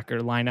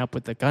firecracker line up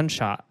with the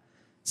gunshot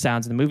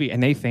sounds in the movie,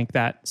 and they think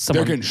that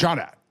someone... They're getting shot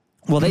at.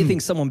 Well, they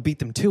think someone beat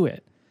them to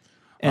it.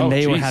 And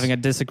they were having a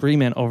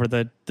disagreement over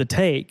the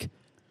take,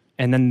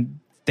 and then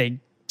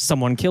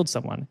someone killed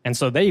someone. And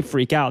so they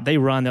freak out. They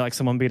run. They're like,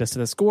 someone beat us to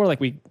the score. Like,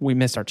 we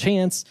missed our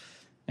chance.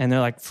 And they're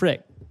like,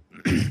 frick.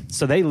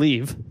 So they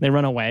leave. They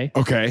run away.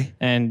 Okay.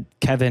 And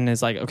Kevin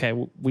is like, okay,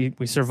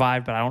 we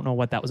survived, but I don't know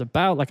what that was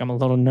about. Like, I'm a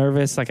little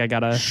nervous. Like, I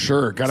got to...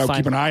 Sure. Got to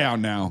keep an eye out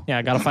now. Yeah,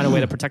 I got to find a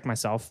way to protect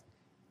myself.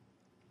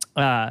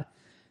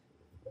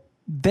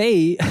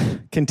 They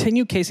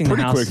continue casing the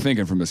house. Pretty quick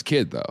thinking from this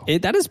kid, though.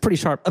 That is pretty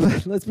sharp.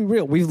 Let's be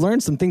real. We've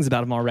learned some things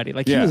about him already.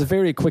 Like he was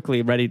very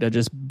quickly ready to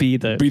just be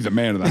the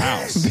man of the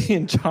house, be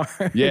in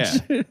charge. Yeah,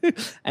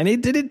 and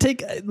it didn't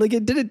take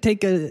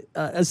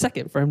a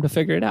second for him to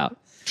figure it out.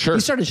 Sure.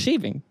 He started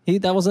shaving.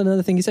 That was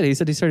another thing he said. He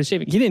said he started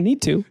shaving. He didn't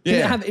need to. Yeah. He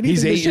didn't have anything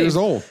he's 8 to years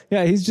old.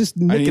 Yeah, he's just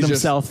nicking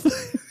himself.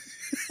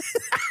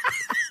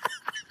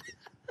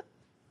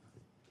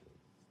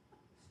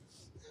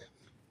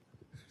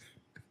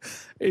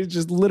 He's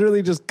just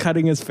literally just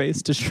cutting his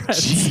face to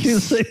shreds.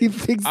 He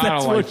thinks that's I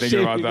don't like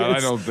thinking about that.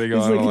 Is. I don't think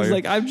he's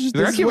like, I'm just.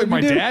 I can't believe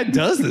my dad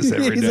does this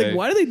every day. He's like,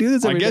 why do they do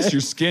this every day? I guess your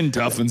skin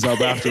toughens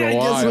up after a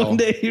while. I guess one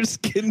day your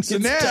skin gets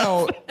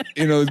now, tough.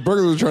 the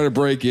burglars are trying to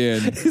break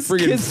in.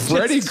 Freaking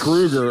Freddy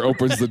Krueger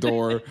opens the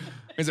door.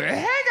 He's like,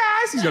 hey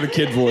guys. He's got a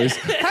kid voice.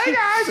 Hey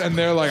guys. And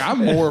they're like,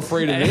 I'm more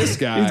afraid of this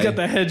guy. He's got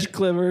the hedge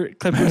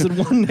clippers in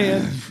one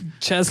hand,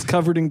 chest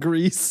covered in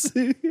grease,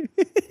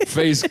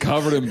 face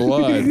covered in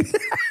blood.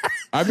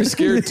 I'd be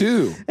scared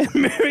too. And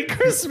Merry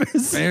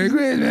Christmas. Merry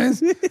Christmas.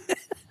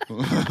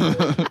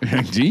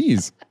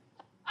 Jeez.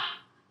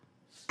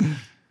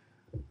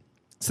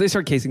 So they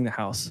start casing the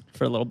house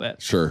for a little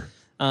bit. Sure.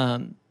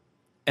 And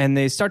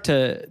they start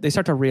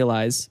to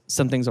realize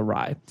something's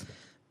awry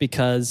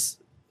because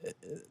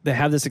they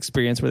have this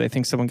experience where they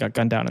think someone got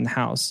gunned down in the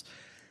house.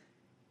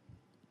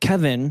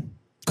 Kevin,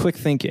 quick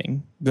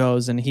thinking,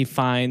 goes and he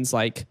finds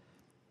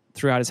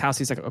throughout his house,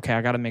 he's like, okay,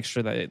 I got to make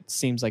sure that it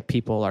seems like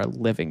people are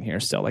living here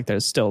still. Like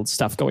there's still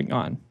stuff going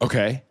on.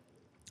 Okay.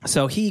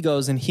 So he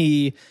goes and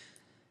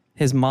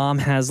his mom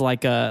has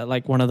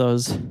one of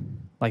those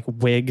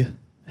wig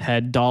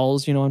head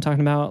dolls. You know what I'm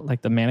talking about?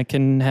 Like the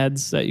mannequin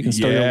heads that you can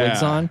store your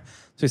wigs on.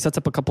 So he sets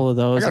up a couple of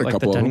those. I got a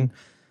couple of them.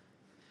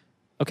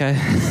 Okay.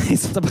 He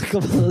sets up a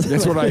couple of those.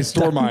 That's what I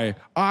store my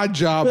odd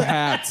job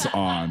hats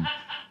on.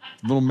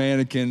 Little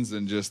mannequins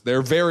and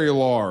they're very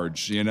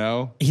large,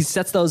 He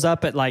sets those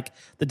up at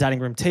the dining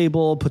room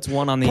table, puts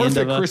one on the end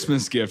of Perfect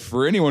Christmas gift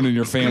for anyone in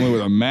your family with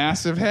a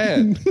massive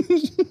head.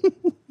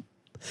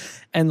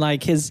 And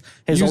his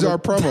use our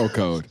promo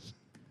code.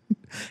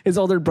 His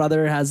older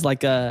brother has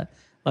a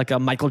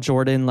Michael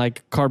Jordan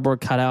cardboard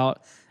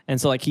cutout.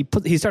 And so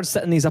he starts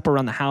setting these up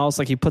around the house.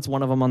 He puts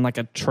one of them on a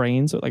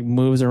train, so it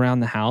moves around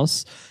the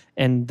house.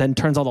 And then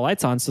turns all the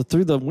lights on. So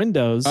through the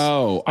windows.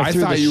 Oh, I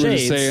thought you were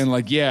just saying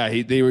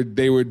they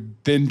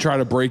would then try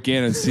to break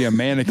in and see a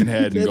mannequin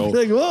head and go,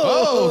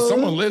 oh,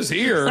 someone lives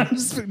here.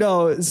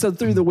 So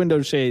through the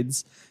window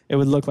shades, it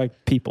would look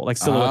like people,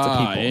 silhouettes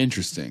of people.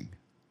 Interesting.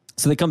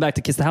 So they come back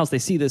to kiss the house. They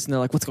see this and they're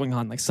like, what's going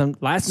on?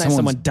 Last night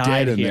someone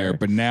died in here, there,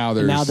 but now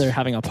they're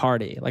having a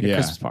party, a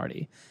Christmas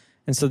party.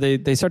 And so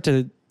they start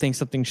to think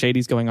something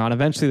shady's going on.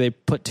 Eventually they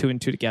put two and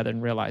two together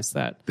and realize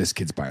that this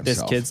kid's by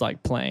himself. This kid's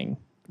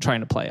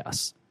trying to play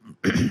us.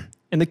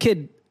 And the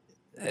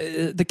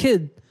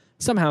kid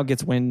somehow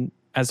gets wind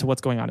as to what's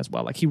going on as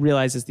well. He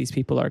realizes these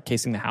people are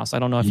casing the house. I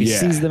don't know if he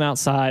sees them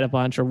outside a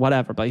bunch or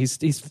whatever, but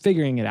he's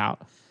figuring it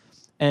out.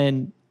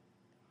 And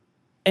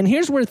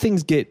here's where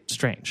things get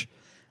strange.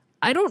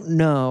 I don't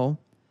know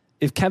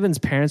if Kevin's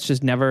parents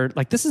just never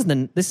this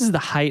is the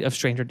height of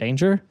stranger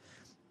danger.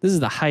 This is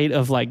the height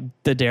of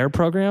the DARE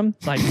program.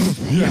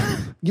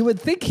 You would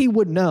think he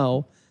would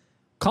know.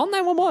 Call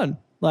 911.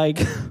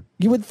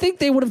 You would think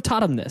they would have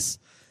taught him this.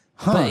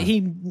 Huh. But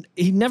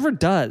he never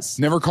does.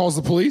 Never calls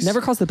the police? Never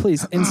calls the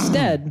police.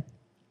 Instead,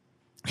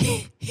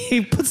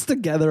 he puts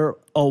together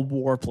a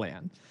war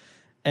plan.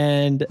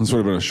 And this would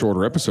have been a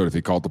shorter episode if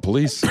he called the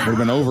police. It would have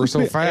been over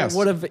so fast.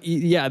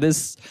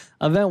 This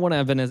event wouldn't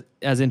have been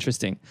as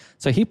interesting.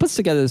 So he puts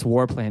together this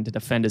war plan to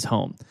defend his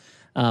home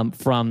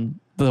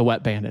from the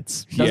wet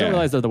bandits. Doesn't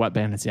realize they're the wet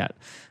bandits yet.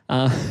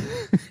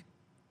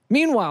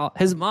 Meanwhile,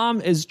 his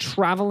mom is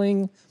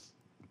traveling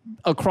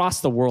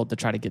across the world to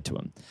try to get to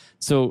him.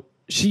 So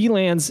she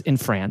lands in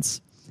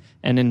France.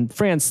 And in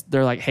France,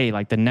 they're like, hey,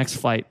 the next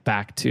flight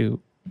back to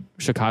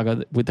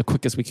Chicago, with the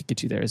quickest we could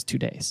get you there is 2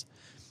 days.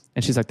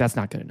 And she's like, that's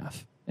not good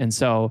enough. And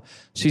so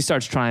she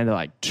starts trying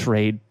to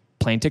trade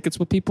plane tickets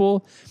with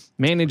people,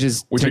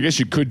 manages. Which I guess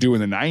you could do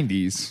in the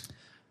 90s.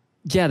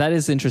 Yeah, that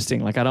is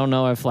interesting. I don't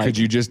know if could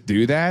you just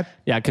do that?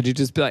 Yeah, could you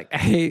just be like,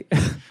 hey,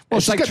 well,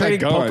 she's got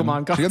trading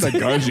Pokemon cards. She got that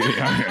gun.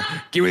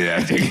 Give me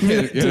that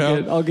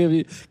ticket. I'll give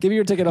you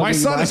your ticket. My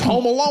son is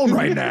home alone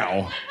right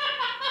now.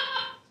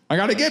 I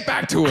got to get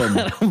back to him.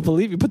 I don't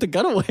believe you. Put the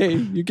gun away.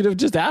 You could have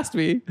just asked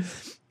me.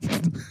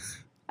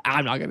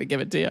 I'm not going to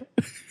give it to you.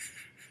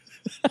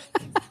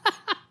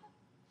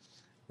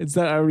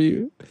 Are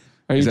you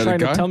trying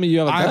to tell me you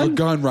have a gun? I have a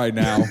gun right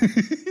now.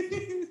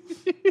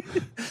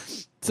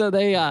 So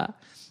they,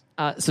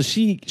 so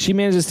she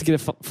manages to get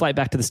a flight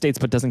back to the States,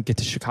 but doesn't get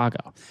to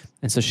Chicago.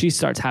 And so she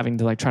starts having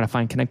to try to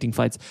find connecting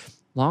flights.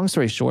 Long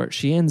story short,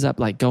 she ends up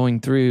going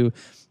through,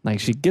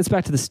 she gets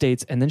back to the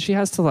States and then she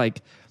has to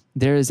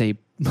there is a,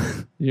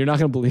 you're not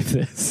going to believe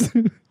this.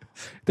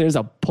 There's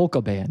a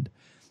polka band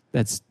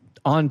that's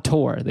on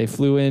tour. They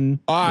flew in.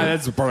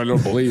 That's the part I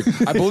don't believe.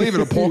 I believe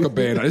in a polka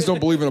band. I just don't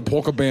believe in a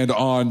polka band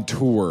on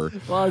tour.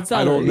 Well,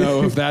 I don't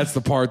know if that's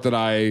the part that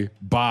I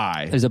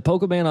buy. There's a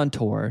polka band on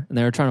tour, and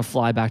they were trying to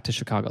fly back to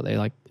Chicago.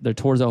 Their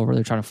tour's over.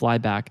 They're trying to fly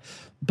back,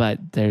 but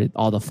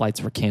all the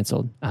flights were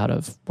canceled out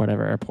of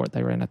whatever airport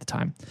they were in at the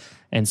time.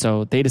 And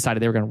so they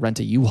decided they were going to rent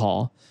a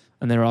U-Haul,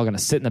 and they were all going to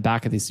sit in the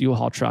back of this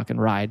U-Haul truck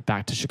and ride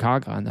back to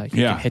Chicago. And you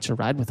can hitch a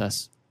ride with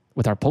us.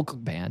 With our polka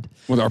band.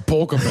 With our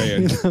polka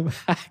band. In the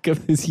back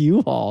of this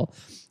U-Haul.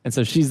 And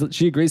so she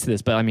agrees to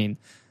this, but I mean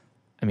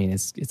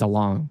it's a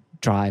long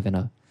drive in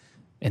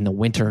the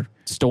winter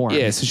storm.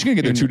 Yeah, so she's gonna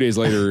get there 2 days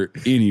later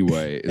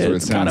anyway, is what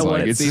it sounds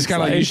like. It's just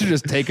kind of like you should have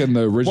just taken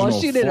the original flight.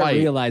 Well, she didn't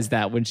realize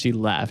that when she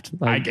left.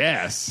 I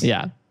guess.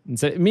 Yeah. And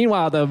so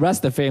meanwhile, the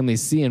rest of the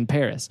family's seeing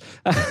Paris.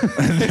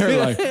 They're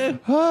like,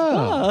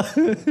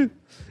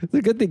 It's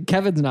a good thing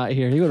Kevin's not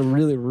here. He would have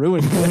really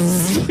ruined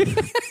this.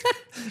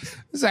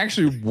 This is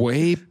actually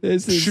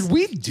should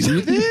we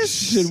do this?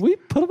 Should we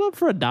put him up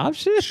for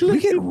adoption? Should we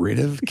get rid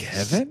of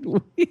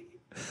Kevin?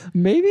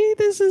 Maybe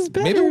this is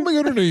better. Maybe when we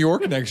go to New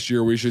York next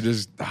year, we should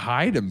just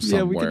hide him somewhere.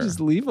 Yeah, we could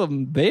just leave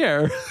him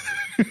there.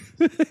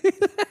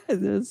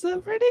 That's a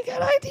pretty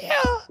good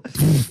idea.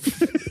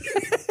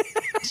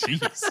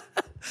 Jeez.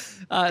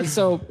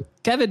 So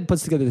Kevin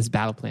puts together this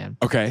battle plan.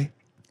 Okay.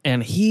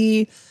 And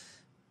he,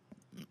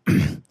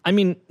 I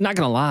mean, not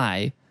going to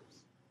lie,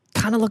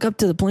 kind of look up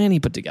to the plan he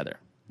put together.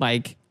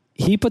 Like,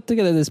 he put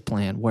together this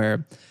plan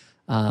where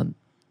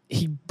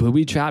he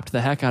booby-trapped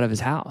the heck out of his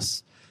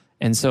house.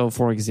 And so,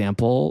 for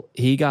example,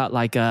 he got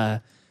like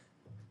I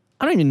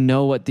don't even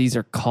know what these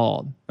are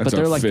called. That's but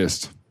they're a like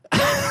fist.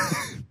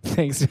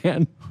 Thanks,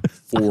 man.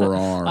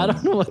 Forearm. I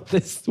don't know what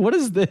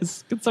is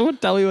this? Can someone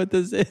tell me what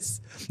this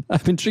is?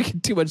 I've been drinking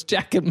too much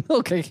Jack and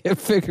Milk. I can't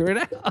figure it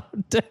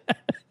out.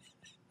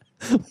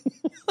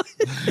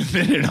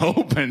 Then it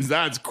opens.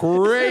 That's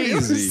crazy.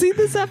 You see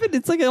this happen?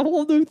 It's like a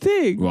whole new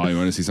thing. Well, you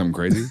want to see something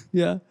crazy?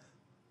 Yeah.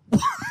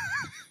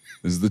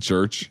 This is the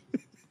church.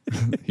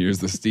 Here's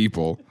the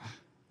steeple.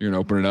 You're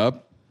going to open it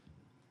up.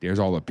 There's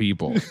all the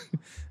people.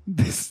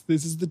 This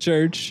is the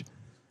church.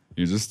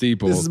 Here's a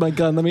steeple. This is my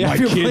gun. Let me have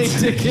your plane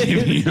ticket.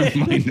 Give me your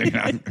plane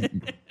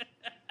ticket.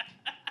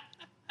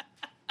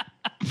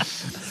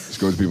 Just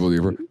go to people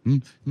deeper.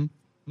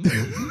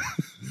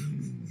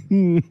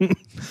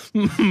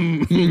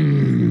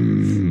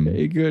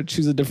 Hey, good.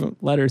 Choose a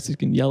different letter so you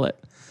can yell it.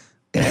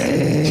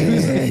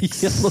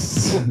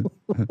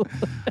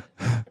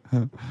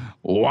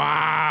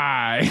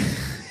 Why?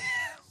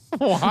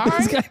 Why?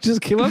 This guy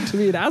just came up to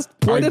me and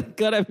pointed a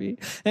gun at me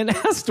and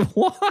asked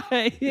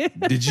why.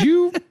 Did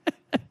you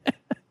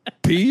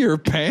pee your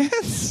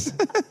pants?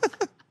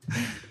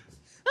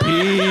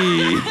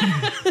 Pee.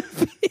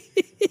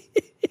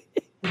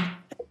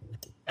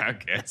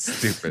 Okay,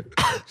 stupid.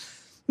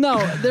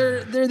 No,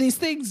 they're these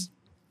things.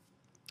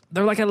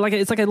 They're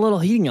it's like a little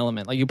heating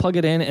element. Like you plug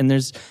it in and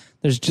there's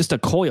just a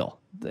coil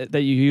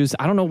that you use.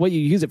 I don't know what you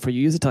use it for.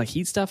 You use it to like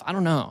heat stuff. I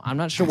don't know. I'm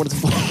not sure what it's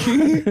for.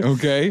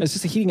 Okay. It's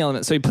just a heating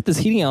element. So you put this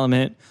heating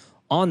element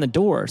on the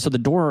door. So the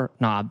door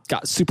knob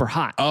got super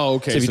hot. Oh,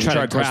 okay. So if you try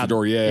to touch the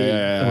door,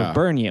 it would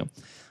burn you.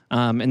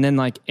 And then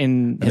like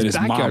in his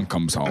backyard, mom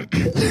comes home.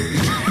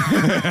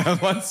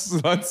 let's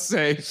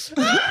say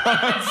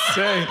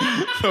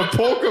the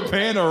polka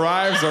band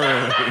arrives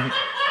early.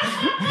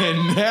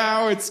 And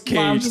now it's Kate.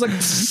 Mom's just like,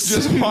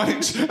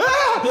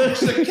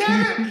 she's like,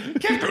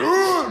 Kevin.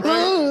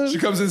 Right? She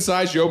comes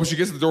inside. She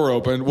gets the door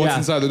open. What's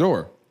inside the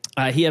door?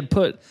 He had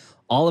put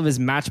all of his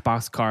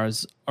Matchbox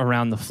cars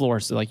around the floor,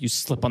 so like you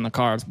slip on the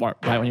cars right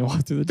when you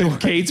walk through the door.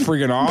 Kate's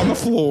freaking on the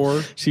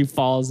floor. She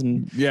falls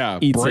and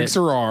eats breaks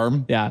her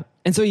arm. Yeah.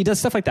 And so he does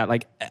stuff like that.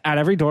 Like at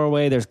every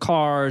doorway, there's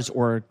cars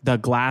or the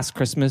glass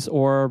Christmas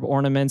orb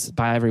ornaments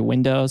by every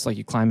window. So like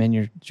you climb in,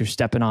 you're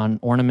stepping on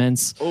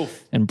ornaments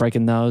and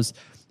breaking those.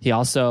 He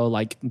also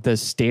like the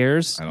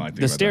stairs,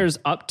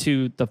 up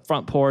to the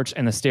front porch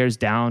and the stairs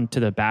down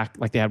to the back.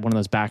 Like they had one of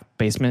those back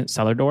basement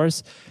cellar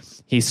doors.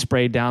 He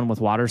sprayed down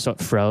with water so it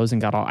froze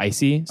and got all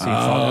icy.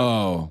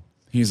 So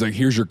he's like,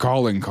 here's your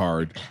calling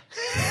card.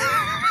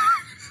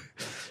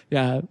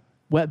 Yeah.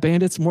 Wet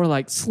bandits, more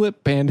like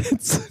slip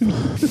bandits.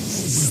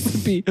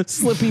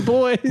 Slippy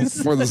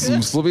boys. For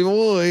some slippy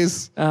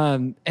boys.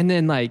 And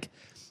then like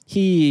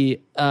the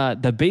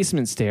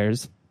basement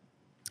stairs,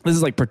 this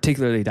is like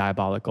particularly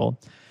diabolical.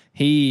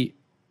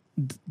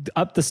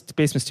 Up the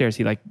basement stairs,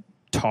 he like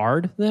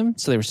tarred them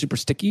so they were super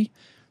sticky.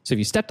 So if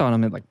you stepped on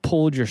them, it like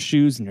pulled your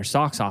shoes and your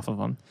socks off of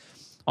them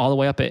all the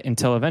way up it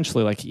until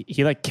eventually like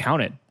he like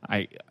counted.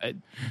 I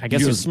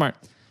guess he was smart.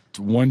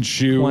 One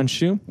shoe, one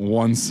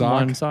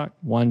sock,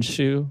 one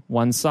shoe,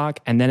 one sock,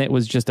 and then it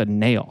was just a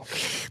nail.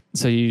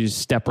 So you just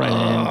step right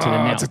into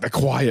the nail. It's like The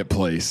Quiet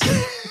Place.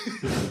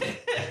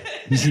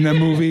 You seen that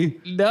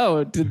movie?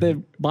 No. Did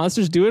the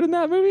monsters do it in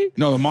that movie?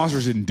 No, the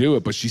monsters didn't do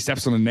it, but she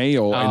steps on a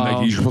nail and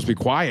like you're supposed to be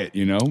quiet,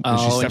 you know? And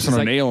she steps on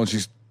a nail and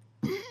she's...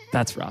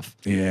 That's rough.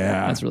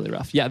 Yeah. That's really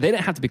rough. Yeah, they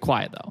didn't have to be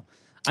quiet though.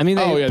 I mean,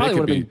 they probably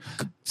would have been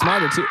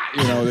smarter too.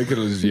 You know, they could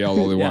have just yelled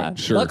all they want.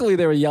 Sure. Luckily,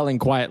 they were yelling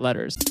quiet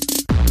letters.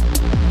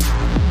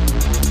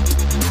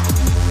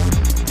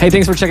 Hey,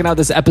 thanks for checking out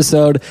this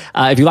episode.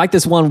 If you like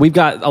this one, we've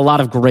got a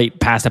lot of great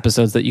past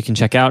episodes that you can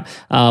check out.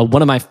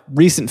 One of my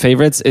recent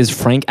favorites is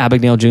Frank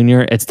Abagnale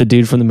Jr. It's the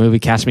dude from the movie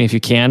Catch Me If You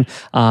Can.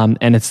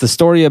 And it's the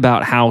story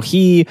about how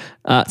he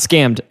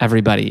scammed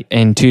everybody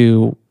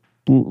into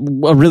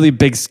a really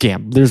big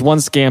scam. There's one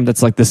scam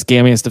that's like the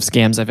scammiest of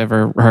scams I've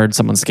ever heard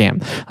someone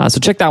scam.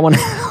 So check that one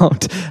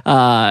out.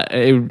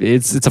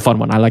 It's a fun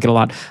one. I like it a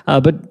lot.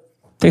 But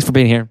thanks for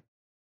being here.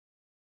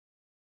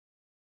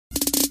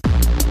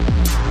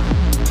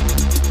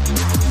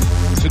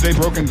 So they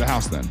broke into the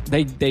house then?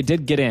 They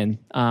did get in.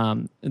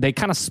 They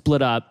kind of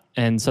split up,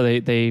 and so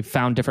they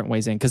found different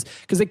ways in because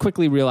they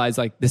quickly realized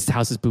like this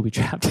house is booby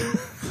trapped,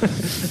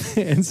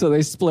 and so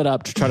they split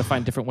up to try to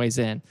find different ways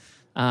in.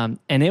 And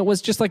it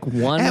was just like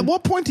one. At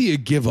what point do you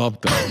give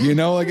up though? You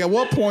know, like at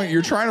what point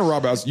you're trying to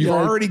rob a house? You've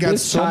already got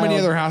so many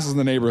other houses in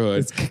the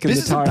neighborhood. This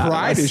is a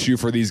pride issue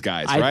for these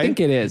guys, right? I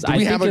think it is. Do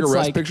we have like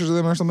arrest pictures of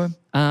them or something?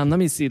 Let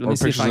me see. Let me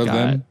see if I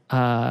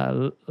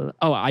got.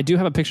 I do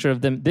have a picture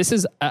of them. This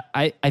is.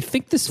 I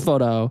think this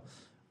photo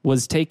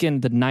was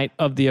taken the night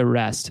of the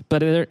arrest,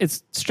 but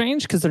it's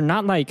strange because they're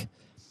not like.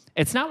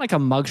 It's not like a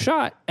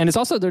mugshot, and it's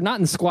also they're not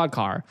in the squad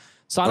car.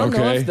 So I don't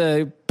know if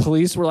the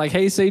police were like,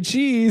 "Hey, say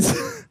cheese."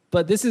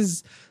 But this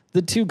is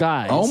the two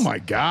guys. Oh my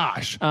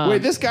gosh! Wait,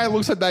 this guy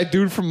looks like that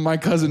dude from My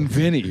Cousin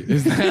Vinny.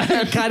 Is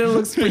that kind of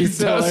looks pretty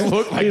similar? Does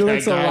look like he that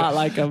looks guy. A lot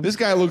like him. This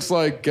guy looks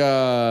like.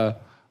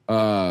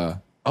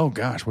 Oh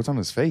gosh, what's on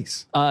his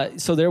face?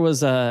 So there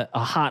was a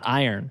hot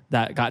iron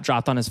that got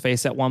dropped on his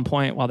face at one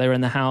point while they were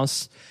in the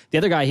house. The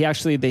other guy, he had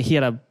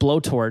a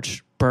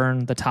blowtorch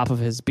burn the top of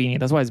his beanie.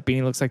 That's why his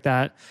beanie looks like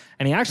that.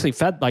 And he actually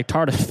tarred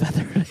a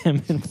feather at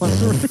him in one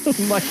room.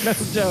 Like, no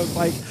joke.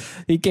 Like,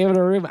 he came in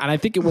a room, and I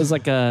think it was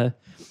like a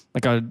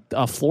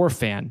floor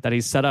fan that he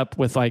set up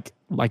with like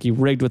he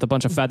rigged with a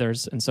bunch of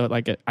feathers. And so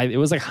it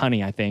was like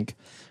honey, I think.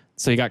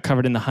 So he got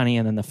covered in the honey,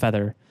 and then the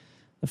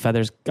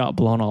feathers got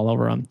blown all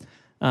over him.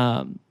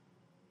 How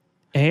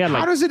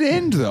does it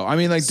end though? I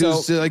mean,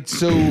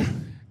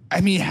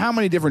 I mean, how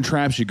many different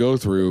traps you go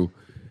through?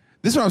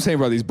 This is what I'm saying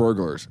about these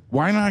burglars.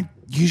 Why not?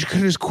 You could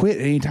just quit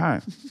any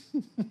time.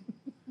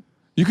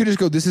 You could just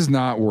go, this is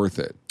not worth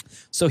it.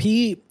 So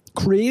he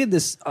created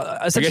this.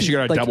 I guess you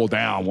got to double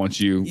down once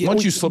you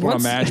slip on a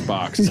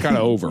matchbox. It's kind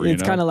of over.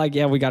 It's kind of like,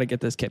 we got to get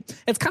this kid.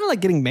 It's kind of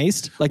like getting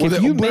maced. Like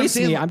if you mace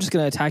me, I'm just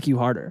going to attack you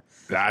harder.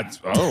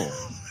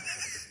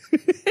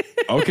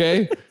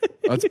 Okay.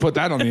 Let's put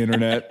that on the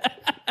internet.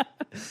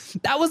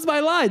 That was my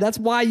lie. That's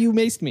why you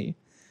maced me.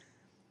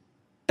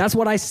 That's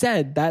what I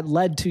said. That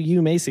led to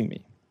you macing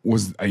me.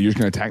 Are you just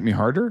going to attack me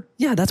harder?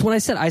 Yeah, that's what I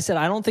said. I said,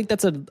 I don't think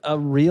that's a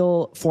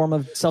real form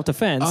of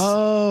self-defense.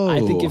 Oh.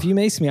 I think if you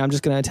mace me, I'm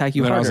just going to attack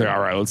you harder. I was like, all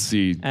right, let's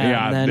see.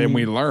 Then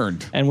we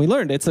learned. And we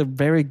learned. It's a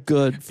very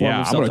good form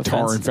of self-defense. I'm going to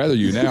tar and feather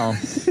you now.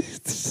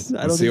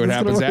 Let's see what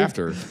happens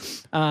after.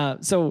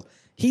 So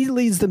he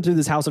leads them through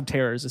this house of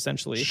terrors,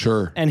 essentially.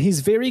 Sure. And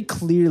he's very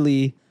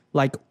clearly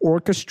like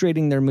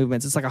orchestrating their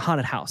movements. It's like a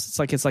haunted house. It's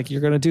like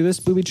you're going to do this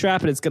booby trap,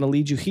 and it's going to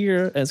lead you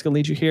here, and it's going to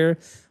lead you here.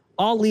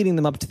 All leading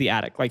them up to the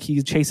attic. Like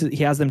he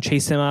has them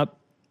chase him up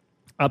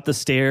the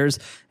stairs,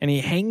 and he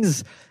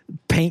hangs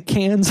paint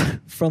cans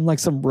from like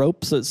some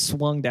ropes that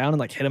swung down and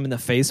like hit him in the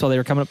face while they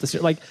were coming up the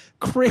stairs. Like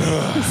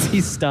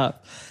crazy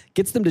stuff.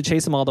 Gets them to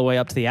chase him all the way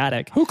up to the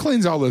attic. Who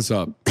cleans all this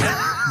up? You know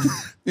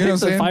what I'm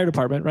saying? The fire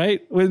department,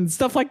 right? When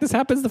stuff like this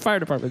happens, the fire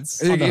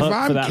department's on the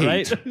hook for that,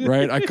 Kate,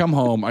 right? I come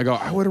home, I go,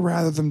 I would have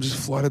rather them just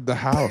flooded the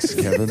house,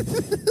 Kevin.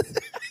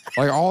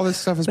 Like all this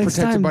stuff is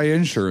protected by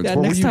insurance. What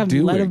were you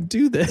doing? Let them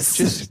do this.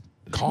 Just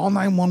call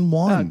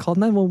 911. Call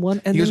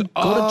 911 and then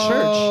go to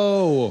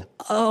church.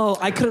 Oh,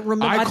 I couldn't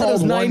remember. I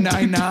called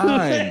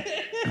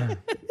 199.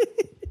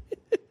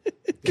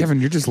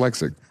 Kevin, you're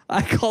dyslexic.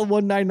 I called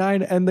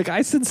 199 and the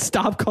guy said,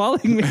 "Stop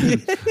calling me."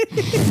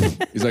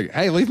 He's like,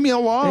 "Hey, leave me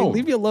alone. Hey,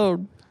 leave me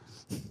alone."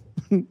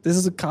 This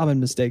is a common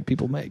mistake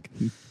people make.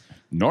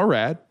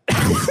 NORAD.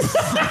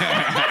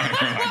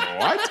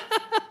 What?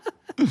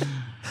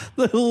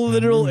 The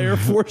literal Air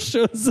Force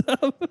shows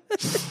up.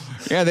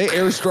 Yeah, they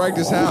airstrike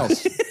this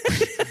house.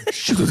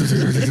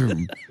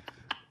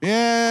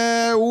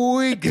 Yeah,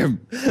 we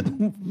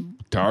can.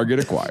 Target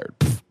acquired.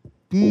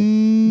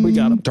 We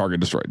got him. Target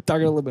destroyed.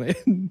 Target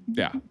eliminated.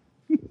 Yeah.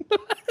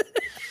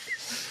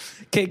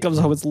 Kate comes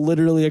home. It's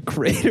literally a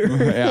crater.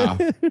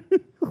 Yeah.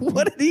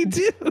 What did he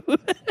do?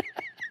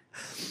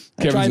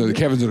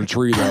 Kevin's in a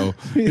tree, though.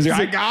 He's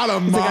like, I got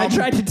him, Mom. I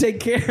tried to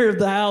take care of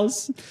the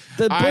house.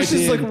 The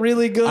bushes look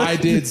really good. I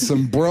did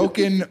some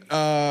broken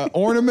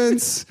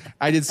ornaments.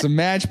 I did some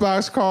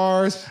Matchbox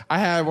cars. I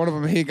had one of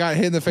them, he got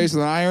hit in the face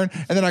with an iron.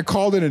 And then I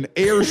called in an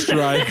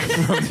airstrike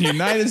from the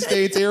United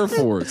States Air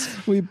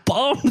Force. We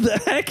bombed the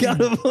heck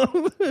out of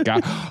him.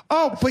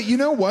 Oh, but you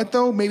know what,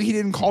 though? Maybe he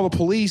didn't call the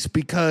police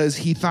because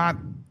he thought,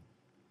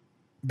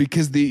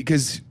 because the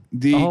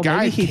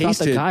guy maybe he thought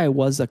the guy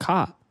was a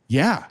cop.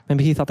 Yeah.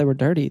 Maybe he thought they were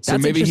dirty. So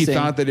maybe he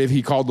thought that if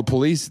he called the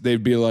police,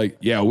 they'd be like,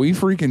 yeah, we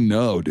freaking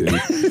know, dude.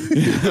 What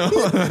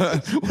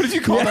if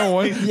you call that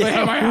one?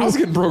 Like, my house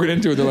getting broken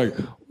into? They're like,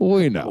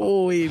 we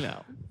know. We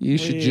know. You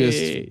should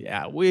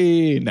Yeah,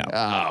 we know.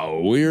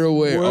 Oh, we're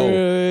aware.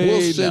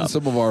 We'll send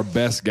some of our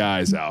best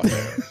guys out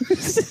there.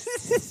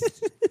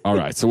 All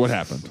right. So what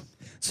happened?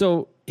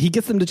 So he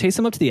gets them to chase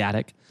him up to the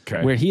attic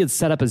where he had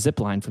set up a zip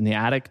line from the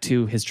attic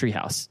to his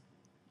treehouse.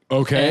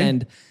 Okay.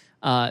 And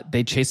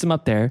they chase him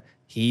up there.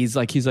 He's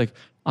like,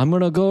 I'm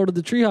going to go to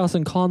the treehouse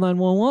and call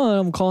 911.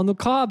 I'm calling the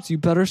cops. You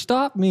better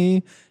stop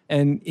me.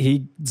 And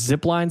he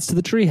zip lines to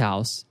the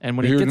treehouse. And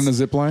when he gets in a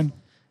zip line?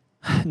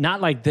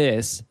 Not like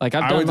this. Like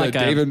I went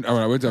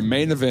to a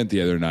main event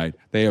the other night.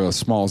 They have a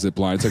small zip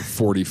line. It's like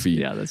 40 feet.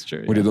 Yeah, that's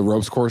true. We did the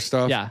ropes course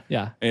stuff.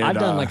 Yeah. And, I've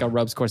done like a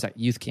ropes course at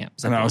youth camp.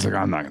 And I was like,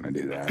 I'm not going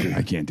to do that.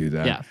 I can't do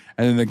that. Yeah.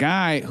 And then the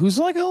guy who's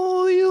like a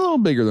little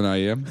bigger than I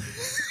am,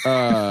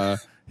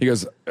 he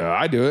goes,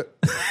 I do it.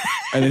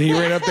 And then he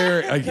ran up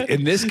there,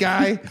 and this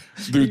guy,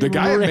 dude, the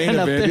guy at main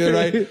event the other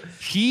night,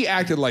 he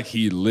acted like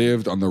he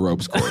lived on the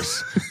ropes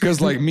course. Because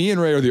like me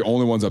and Ray are the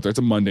only ones up there. It's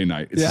a Monday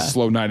night. It's a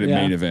slow night at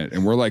main event,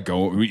 and we're like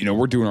going,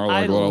 we're doing our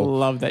like little. I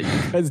love that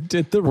you guys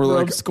did the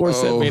ropes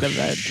course at main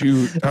event.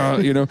 Shoot,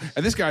 and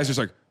this guy's just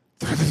like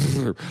a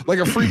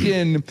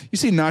freaking. You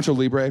see Nacho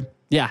Libre?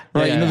 Yeah.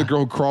 Right. The girl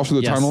who crawls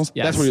through the tunnels?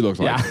 Yes. That's what he looks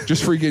like. Yeah.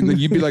 Just freaking,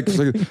 you'd be like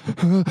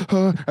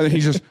and then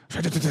he's just,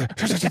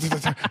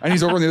 and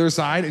he's over on the other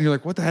side, and you're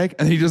like, what the heck?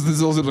 And he does this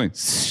little zip line.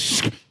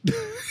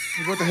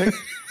 What the heck?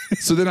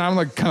 So then I'm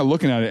like kind of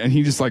looking at it, and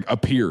he just like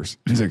appears.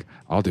 He's like,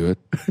 I'll do it.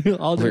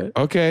 I'll do it.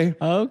 Okay.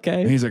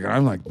 Okay. And he's like,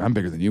 I'm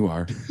bigger than you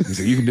are. He's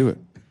like, you can do it.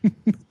 I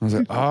was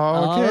like,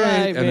 oh, okay.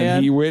 Right, and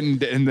then he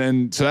went and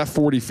then so that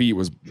 40 feet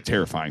was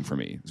terrifying for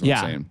me. Is what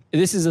I'm saying.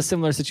 This is a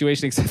similar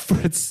situation, except for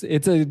it's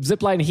a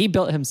zip line he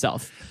built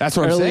himself. That's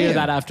what I'm saying. Earlier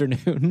that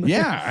afternoon.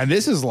 Yeah, and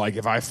this is like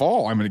if I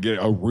fall, I'm going to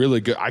get a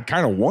really good. I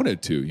kind of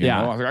wanted to. You know,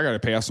 I was like, I got to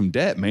pay off some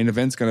debt. Main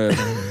event's I'm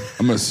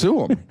going to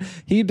sue him.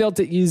 He built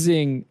it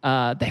using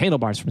the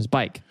handlebars from his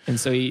bike, and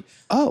so he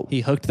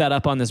hooked that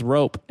up on this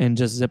rope and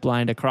just zip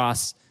lined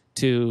across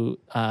to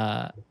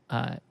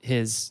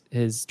his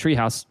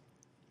treehouse.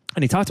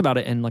 And he talked about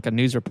it in like a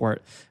news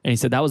report, and he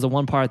said that was the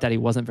one part that he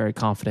wasn't very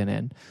confident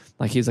in.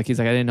 Like he's like I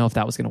didn't know if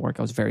that was going to work.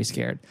 I was very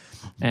scared,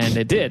 and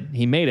it did.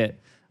 He made it,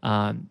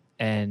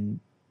 and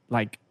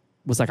like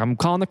was like, I'm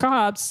calling the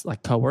cops,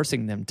 like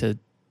coercing them to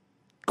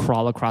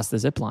crawl across the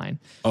zip line.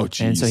 Oh,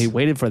 geez. And so he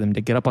waited for them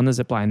to get up on the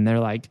zip line. And they're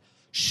like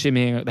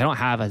shimmying. They don't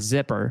have a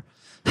zipper.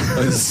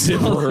 A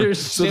zipper.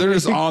 So they're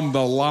just on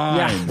the line.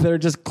 Yeah, they're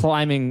just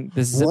climbing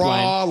this zip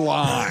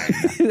line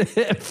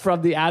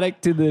from the attic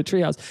to the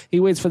treehouse.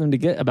 He waits for them to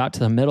get about to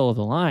the middle of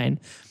the line,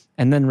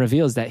 and then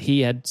reveals that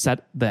he had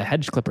set the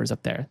hedge clippers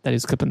up there that he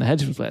was clipping the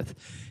hedges with.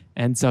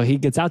 And so he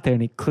gets out there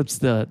and he clips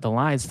the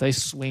lines. So they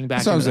swing back.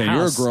 That's what I'm saying.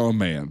 House. You're a grown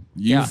man.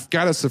 You've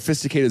got a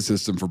sophisticated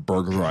system for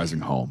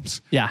burglarizing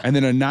homes. Yeah. And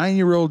then a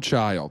 9-year-old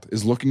child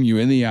is looking you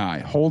in the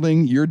eye,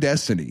 holding your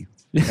destiny,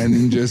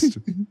 and just.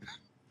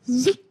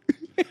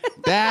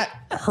 That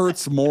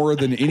hurts more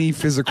than any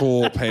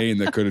physical pain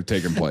that could have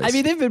taken place. I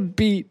mean, they've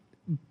been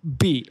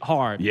beat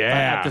hard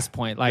at this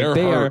point. Like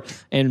they are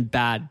in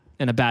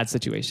a bad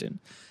situation.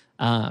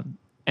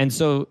 And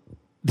so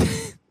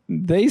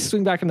they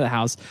swing back into the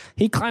house.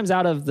 He climbs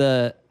out of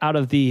the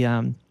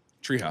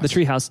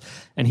treehouse,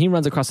 and he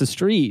runs across the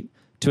street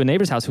to a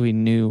neighbor's house who he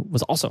knew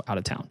was also out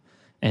of town.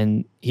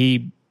 And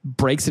he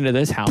breaks into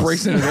this house.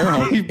 Breaks into their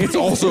home. It's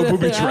also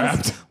booby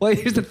trapped. Well,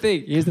 here's the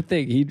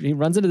thing. He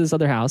runs into this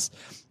other house,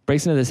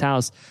 breaks into this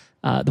house.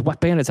 The wet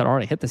bandits had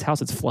already hit this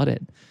house. It's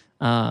flooded.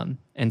 And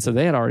so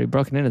they had already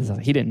broken into this house.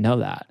 He didn't know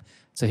that.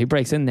 So he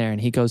breaks in there and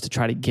he goes to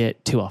try to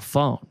get to a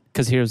phone.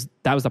 Because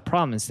that was the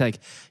problem. It's like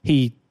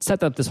he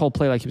set up this whole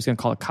play like he was going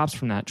to call the cops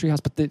from that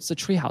treehouse, but it's a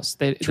treehouse.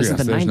 This is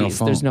the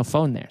 90s. There's no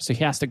phone there. So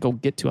he has to go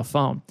get to a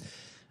phone.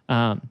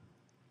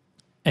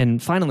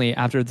 And finally,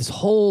 after this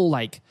whole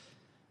like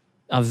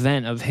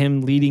event of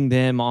him leading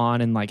them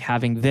on and like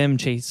having them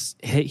chase,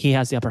 he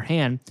has the upper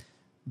hand.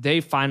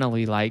 They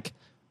finally like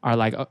are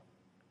like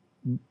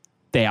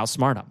they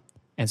outsmart him,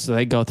 and so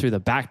they go through the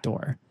back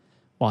door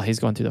while he's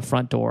going through the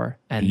front door,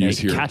 and they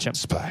catch him.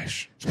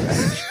 Splash,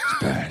 splash,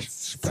 splash,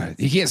 splash.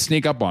 He can't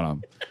sneak up on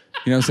him.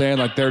 You know what I'm saying?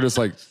 Like they're just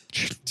like,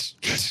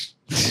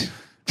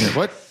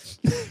 what?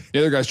 The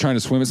other guy's trying to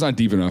swim. It's not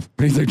deep enough,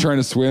 but he's like trying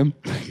to swim.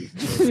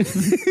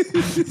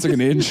 It's like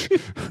an inch.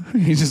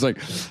 He's just like,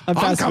 I'm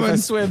coming. To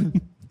swim.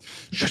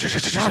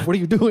 What are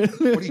you doing?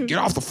 Get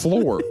off the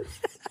floor.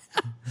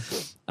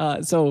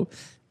 So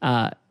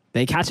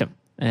they catch him,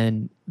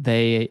 and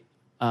they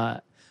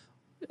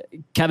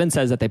Kevin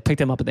says that they picked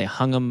him up and they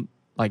hung him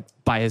like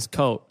by his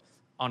coat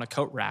on a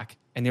coat rack,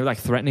 and they were like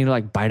threatening to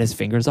like bite his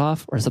fingers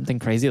off or something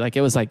crazy. Like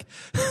it was like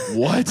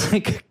what?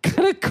 Like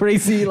kind of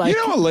crazy. Like,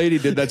 you know, a lady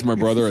did that to my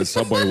brother at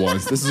Subway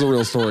once. This is a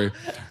real story.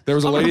 There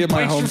was a lady in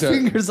my hometown.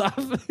 Fingers off.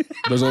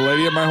 There's a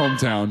lady in my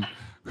hometown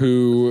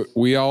who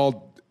we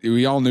all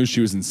knew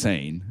she was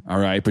insane. All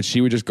right, but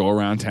she would just go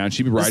around town.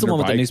 She'd be riding her bike.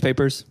 With the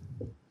newspapers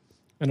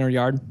in her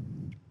yard.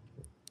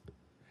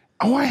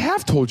 Oh, I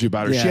have told you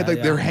about her. She had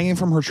they're hanging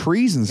from her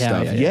trees and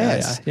stuff.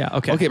 Yes. Yeah.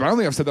 Okay. Okay, but I don't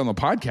think I've said that on the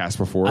podcast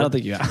before. I don't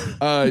think you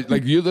have.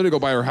 Like you literally go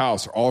by her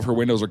house. All of her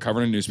windows are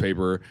covered in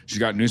newspaper. She's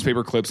got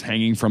newspaper clips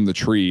hanging from the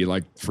tree,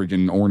 like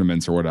freaking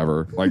ornaments or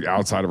whatever, like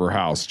outside of her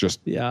house, just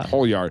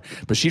whole yard.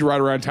 But she'd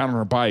ride around town on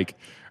her bike.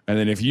 And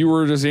then if you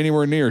were just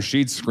anywhere near,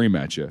 she'd scream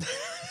at you.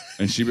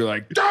 And she'd be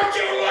like, don't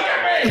you look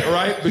at me!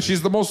 Right? But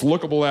she's the most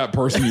lookable at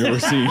person you ever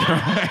see.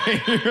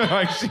 Right?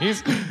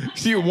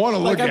 Like you want to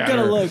look at her. I'm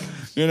going to look.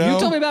 You know? You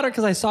told me about her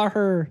because I saw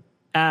her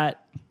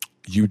at...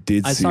 You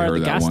did see her at the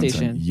that gas one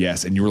station. time.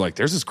 Yes. And you were like,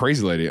 there's this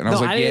crazy lady. And I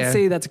was like, I didn't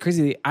say that's a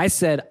crazy lady. I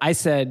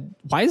said,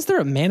 why is there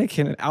a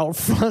mannequin out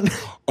front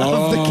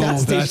of the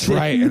gas station? That's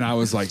right. And I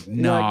was like,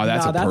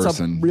 that's a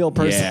person. A real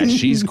person. Yeah,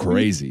 she's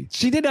crazy.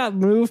 She did not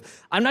move.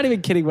 I'm not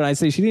even kidding when I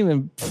say she didn't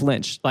even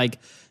flinch. Like,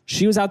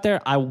 she was out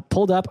there. I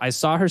pulled up. I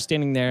saw her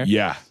standing there.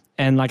 Yeah.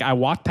 And like, I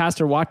walked past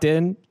her, walked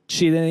in.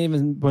 She didn't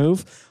even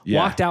move. Yeah.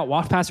 Walked out,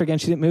 walked past her again.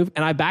 She didn't move.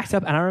 And I backed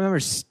up and I remember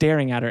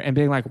staring at her and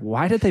being like,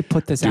 why did they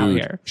put this out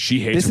here?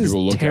 She hates when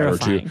people look at her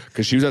too.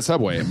 Because she was at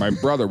Subway and my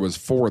brother was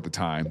 4 at the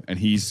time. And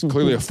he's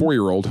clearly a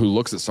 4-year-old who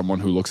looks at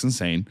someone who looks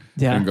insane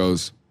and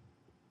goes,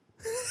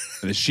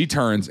 and then she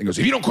turns and goes,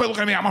 if you don't quit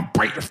looking at me, I'm going to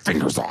bite your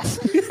fingers off.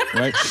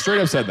 Right? She straight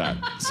up said that.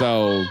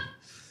 So...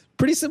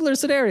 pretty similar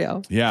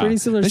scenario. Yeah. Pretty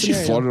similar then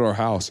scenario. She flooded our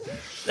house.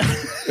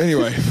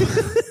 Anyway.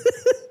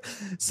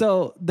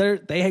 So they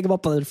hang him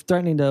up,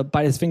 threatening to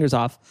bite his fingers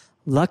off.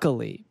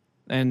 Luckily,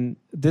 and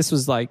this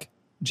was like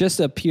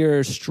just a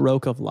pure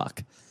stroke of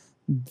luck,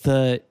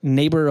 the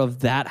neighbor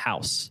of that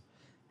house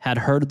had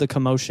heard the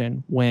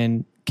commotion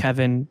when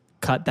Kevin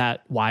cut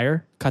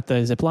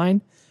the zip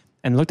line,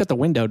 and looked at the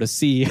window to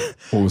see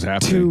what was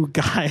happening. 2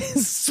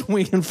 guys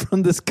swinging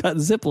from this cut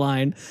zip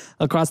line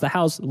across the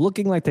house,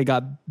 looking like they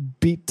got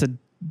beat to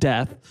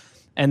death.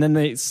 And then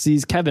they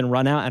sees Kevin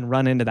run out and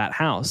run into that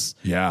house,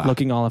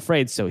 looking all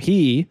afraid. So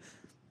he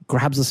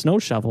grabs a snow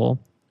shovel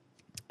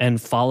and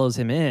follows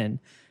him in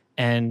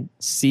and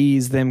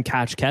sees them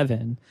catch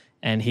Kevin.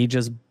 And he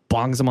just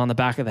bongs him on the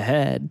back of the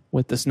head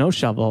with the snow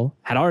shovel,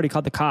 had already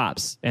called the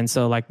cops. And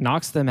so like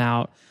knocks them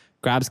out,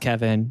 grabs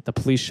Kevin. The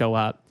police show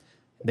up.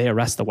 They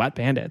arrest the wet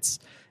bandits.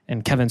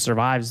 And Kevin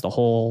survives the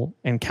whole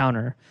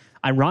encounter.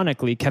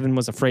 Ironically, Kevin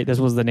was afraid. This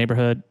was the neighbor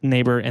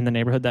in the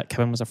neighborhood that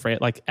Kevin was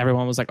afraid. Like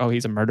everyone was like, "Oh,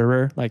 he's a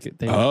murderer." Like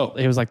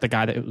it was like the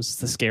guy that was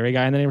the scary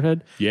guy in the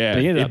neighborhood. Yeah,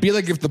 it'd be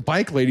like if the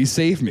bike lady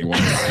saved me one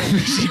time.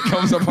 She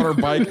comes up on her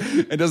bike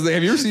and does.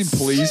 Have you ever seen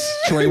police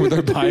train with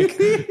their bike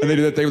and they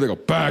do that thing where they go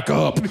back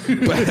up? But,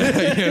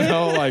 you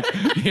know, like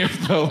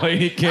if the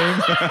lady came, you know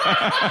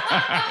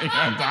what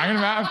I'm talking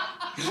about.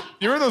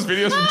 You remember those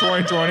videos from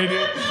 2020, dude?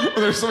 Where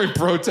there's so many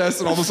protests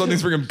and all of a sudden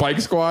these freaking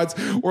bike squads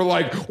were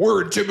like,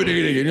 we're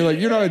intimidating. And you're like,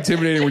 you're not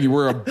intimidating when you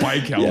wear a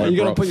bike helmet, yeah, you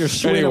gotta put your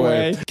shit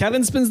away.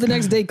 Kevin spends the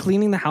next day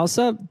cleaning the house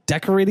up,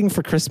 decorating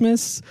for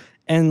Christmas,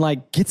 and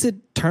like gets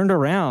it turned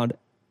around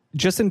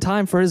just in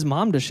time for his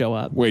mom to show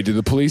up. Wait, are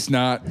the police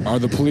not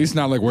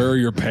like, where are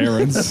your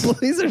parents? The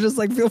police are just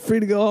like, feel free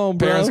to go home,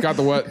 bro. Parents got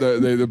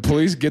the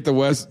police get the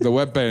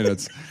wet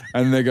bandits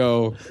and they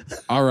go,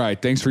 all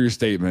right, thanks for your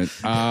statement.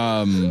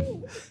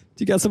 Do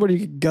you got somewhere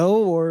you can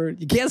go or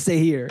you can't stay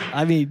here?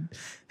 I mean,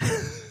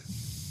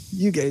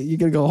 you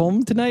gonna go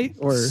home tonight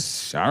or?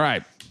 All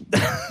right.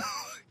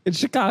 In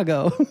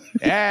Chicago.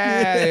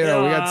 Yeah, you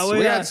know,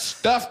 we got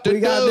stuff to do.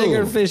 We got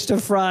bigger fish to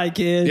fry,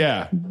 kid.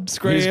 Yeah. He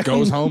just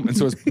goes home. And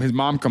so his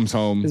mom comes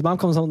home. His mom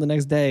comes home the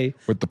next day.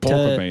 With the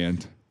polka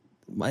band.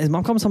 His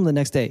mom comes home the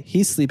next day.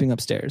 He's sleeping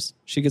upstairs.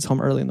 She gets home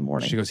early in the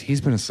morning. She goes,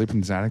 he's been asleep in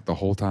his attic the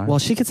whole time? Well,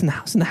 she gets in the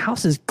house, and the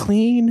house is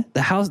clean.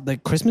 The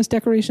Christmas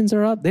decorations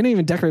are up. They didn't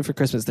even decorate for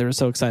Christmas. They were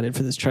so excited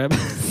for this trip.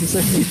 So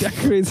he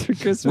decorates for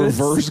Christmas.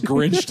 Reverse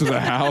Grinch to the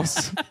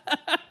house.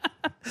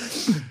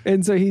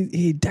 And so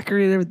he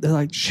decorated everything. They're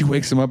like, she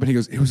wakes him up and he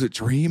goes, it was a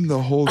dream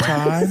the whole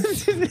time?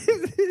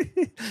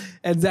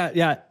 And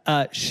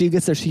she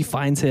gets there. She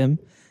finds him.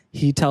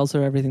 He tells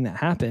her everything that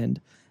happened.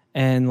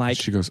 And like,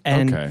 she goes,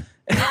 okay.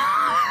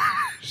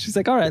 She's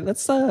like, all right,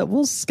 let's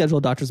we'll schedule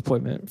a doctor's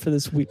appointment for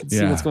this week and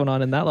see what's going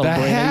on in that little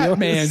brain. The Hat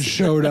Man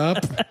showed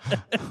up.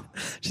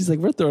 She's like,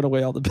 we're throwing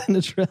away all the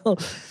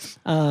Benadryl.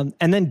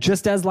 And then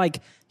just as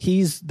like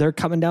they're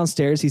coming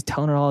downstairs, he's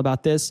telling her all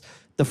about this.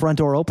 The front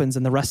door opens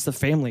and the rest of the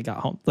family got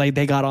home. Like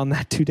they got on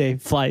that 2-day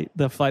flight,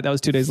 the flight that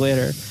was 2 days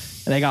later,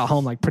 and they got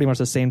home like pretty much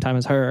the same time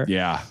as her.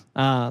 Yeah.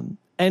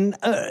 And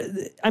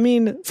I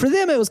mean, for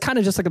them, it was kind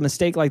of just like a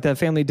mistake. Like the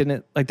family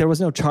didn't, like there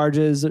was no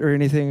charges or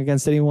anything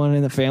against anyone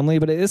in the family,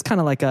 but it is kind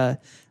of like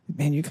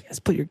man, you guys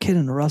put your kid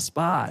in a rough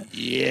spot.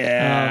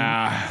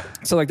 Yeah.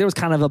 So like there was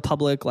kind of a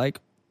public like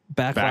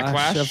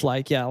backlash of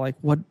like, yeah, like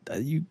what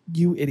you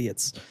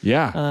idiots.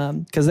 Yeah.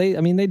 Because they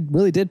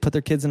really did put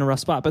their kids in a rough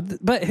spot.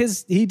 But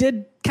he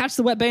did catch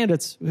the wet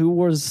bandits, who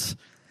was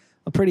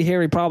a pretty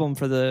hairy problem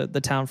for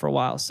the town for a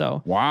while.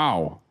 So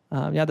wow.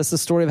 That's the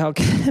story of how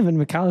Kevin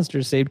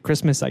McCallister saved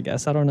Christmas, I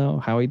guess. I don't know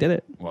how he did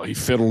it. Well, he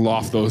fiddled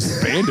off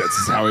those bandits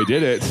is how he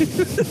did it.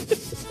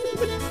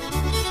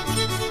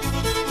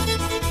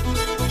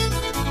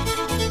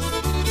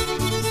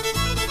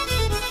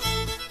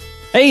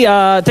 Hey,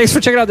 thanks for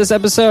checking out this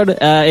episode.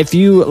 If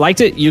you liked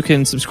it, you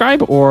can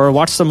subscribe or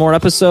watch some more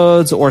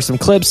episodes or some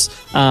clips.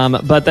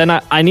 But then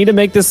I need to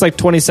make this like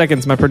 20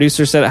 seconds. My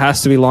producer said it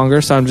has to be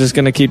longer, so I'm just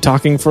going to keep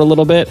talking for a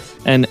little bit.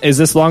 And is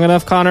this long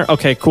enough, Connor?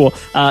 Okay, cool.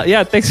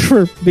 Yeah, thanks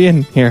for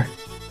being here.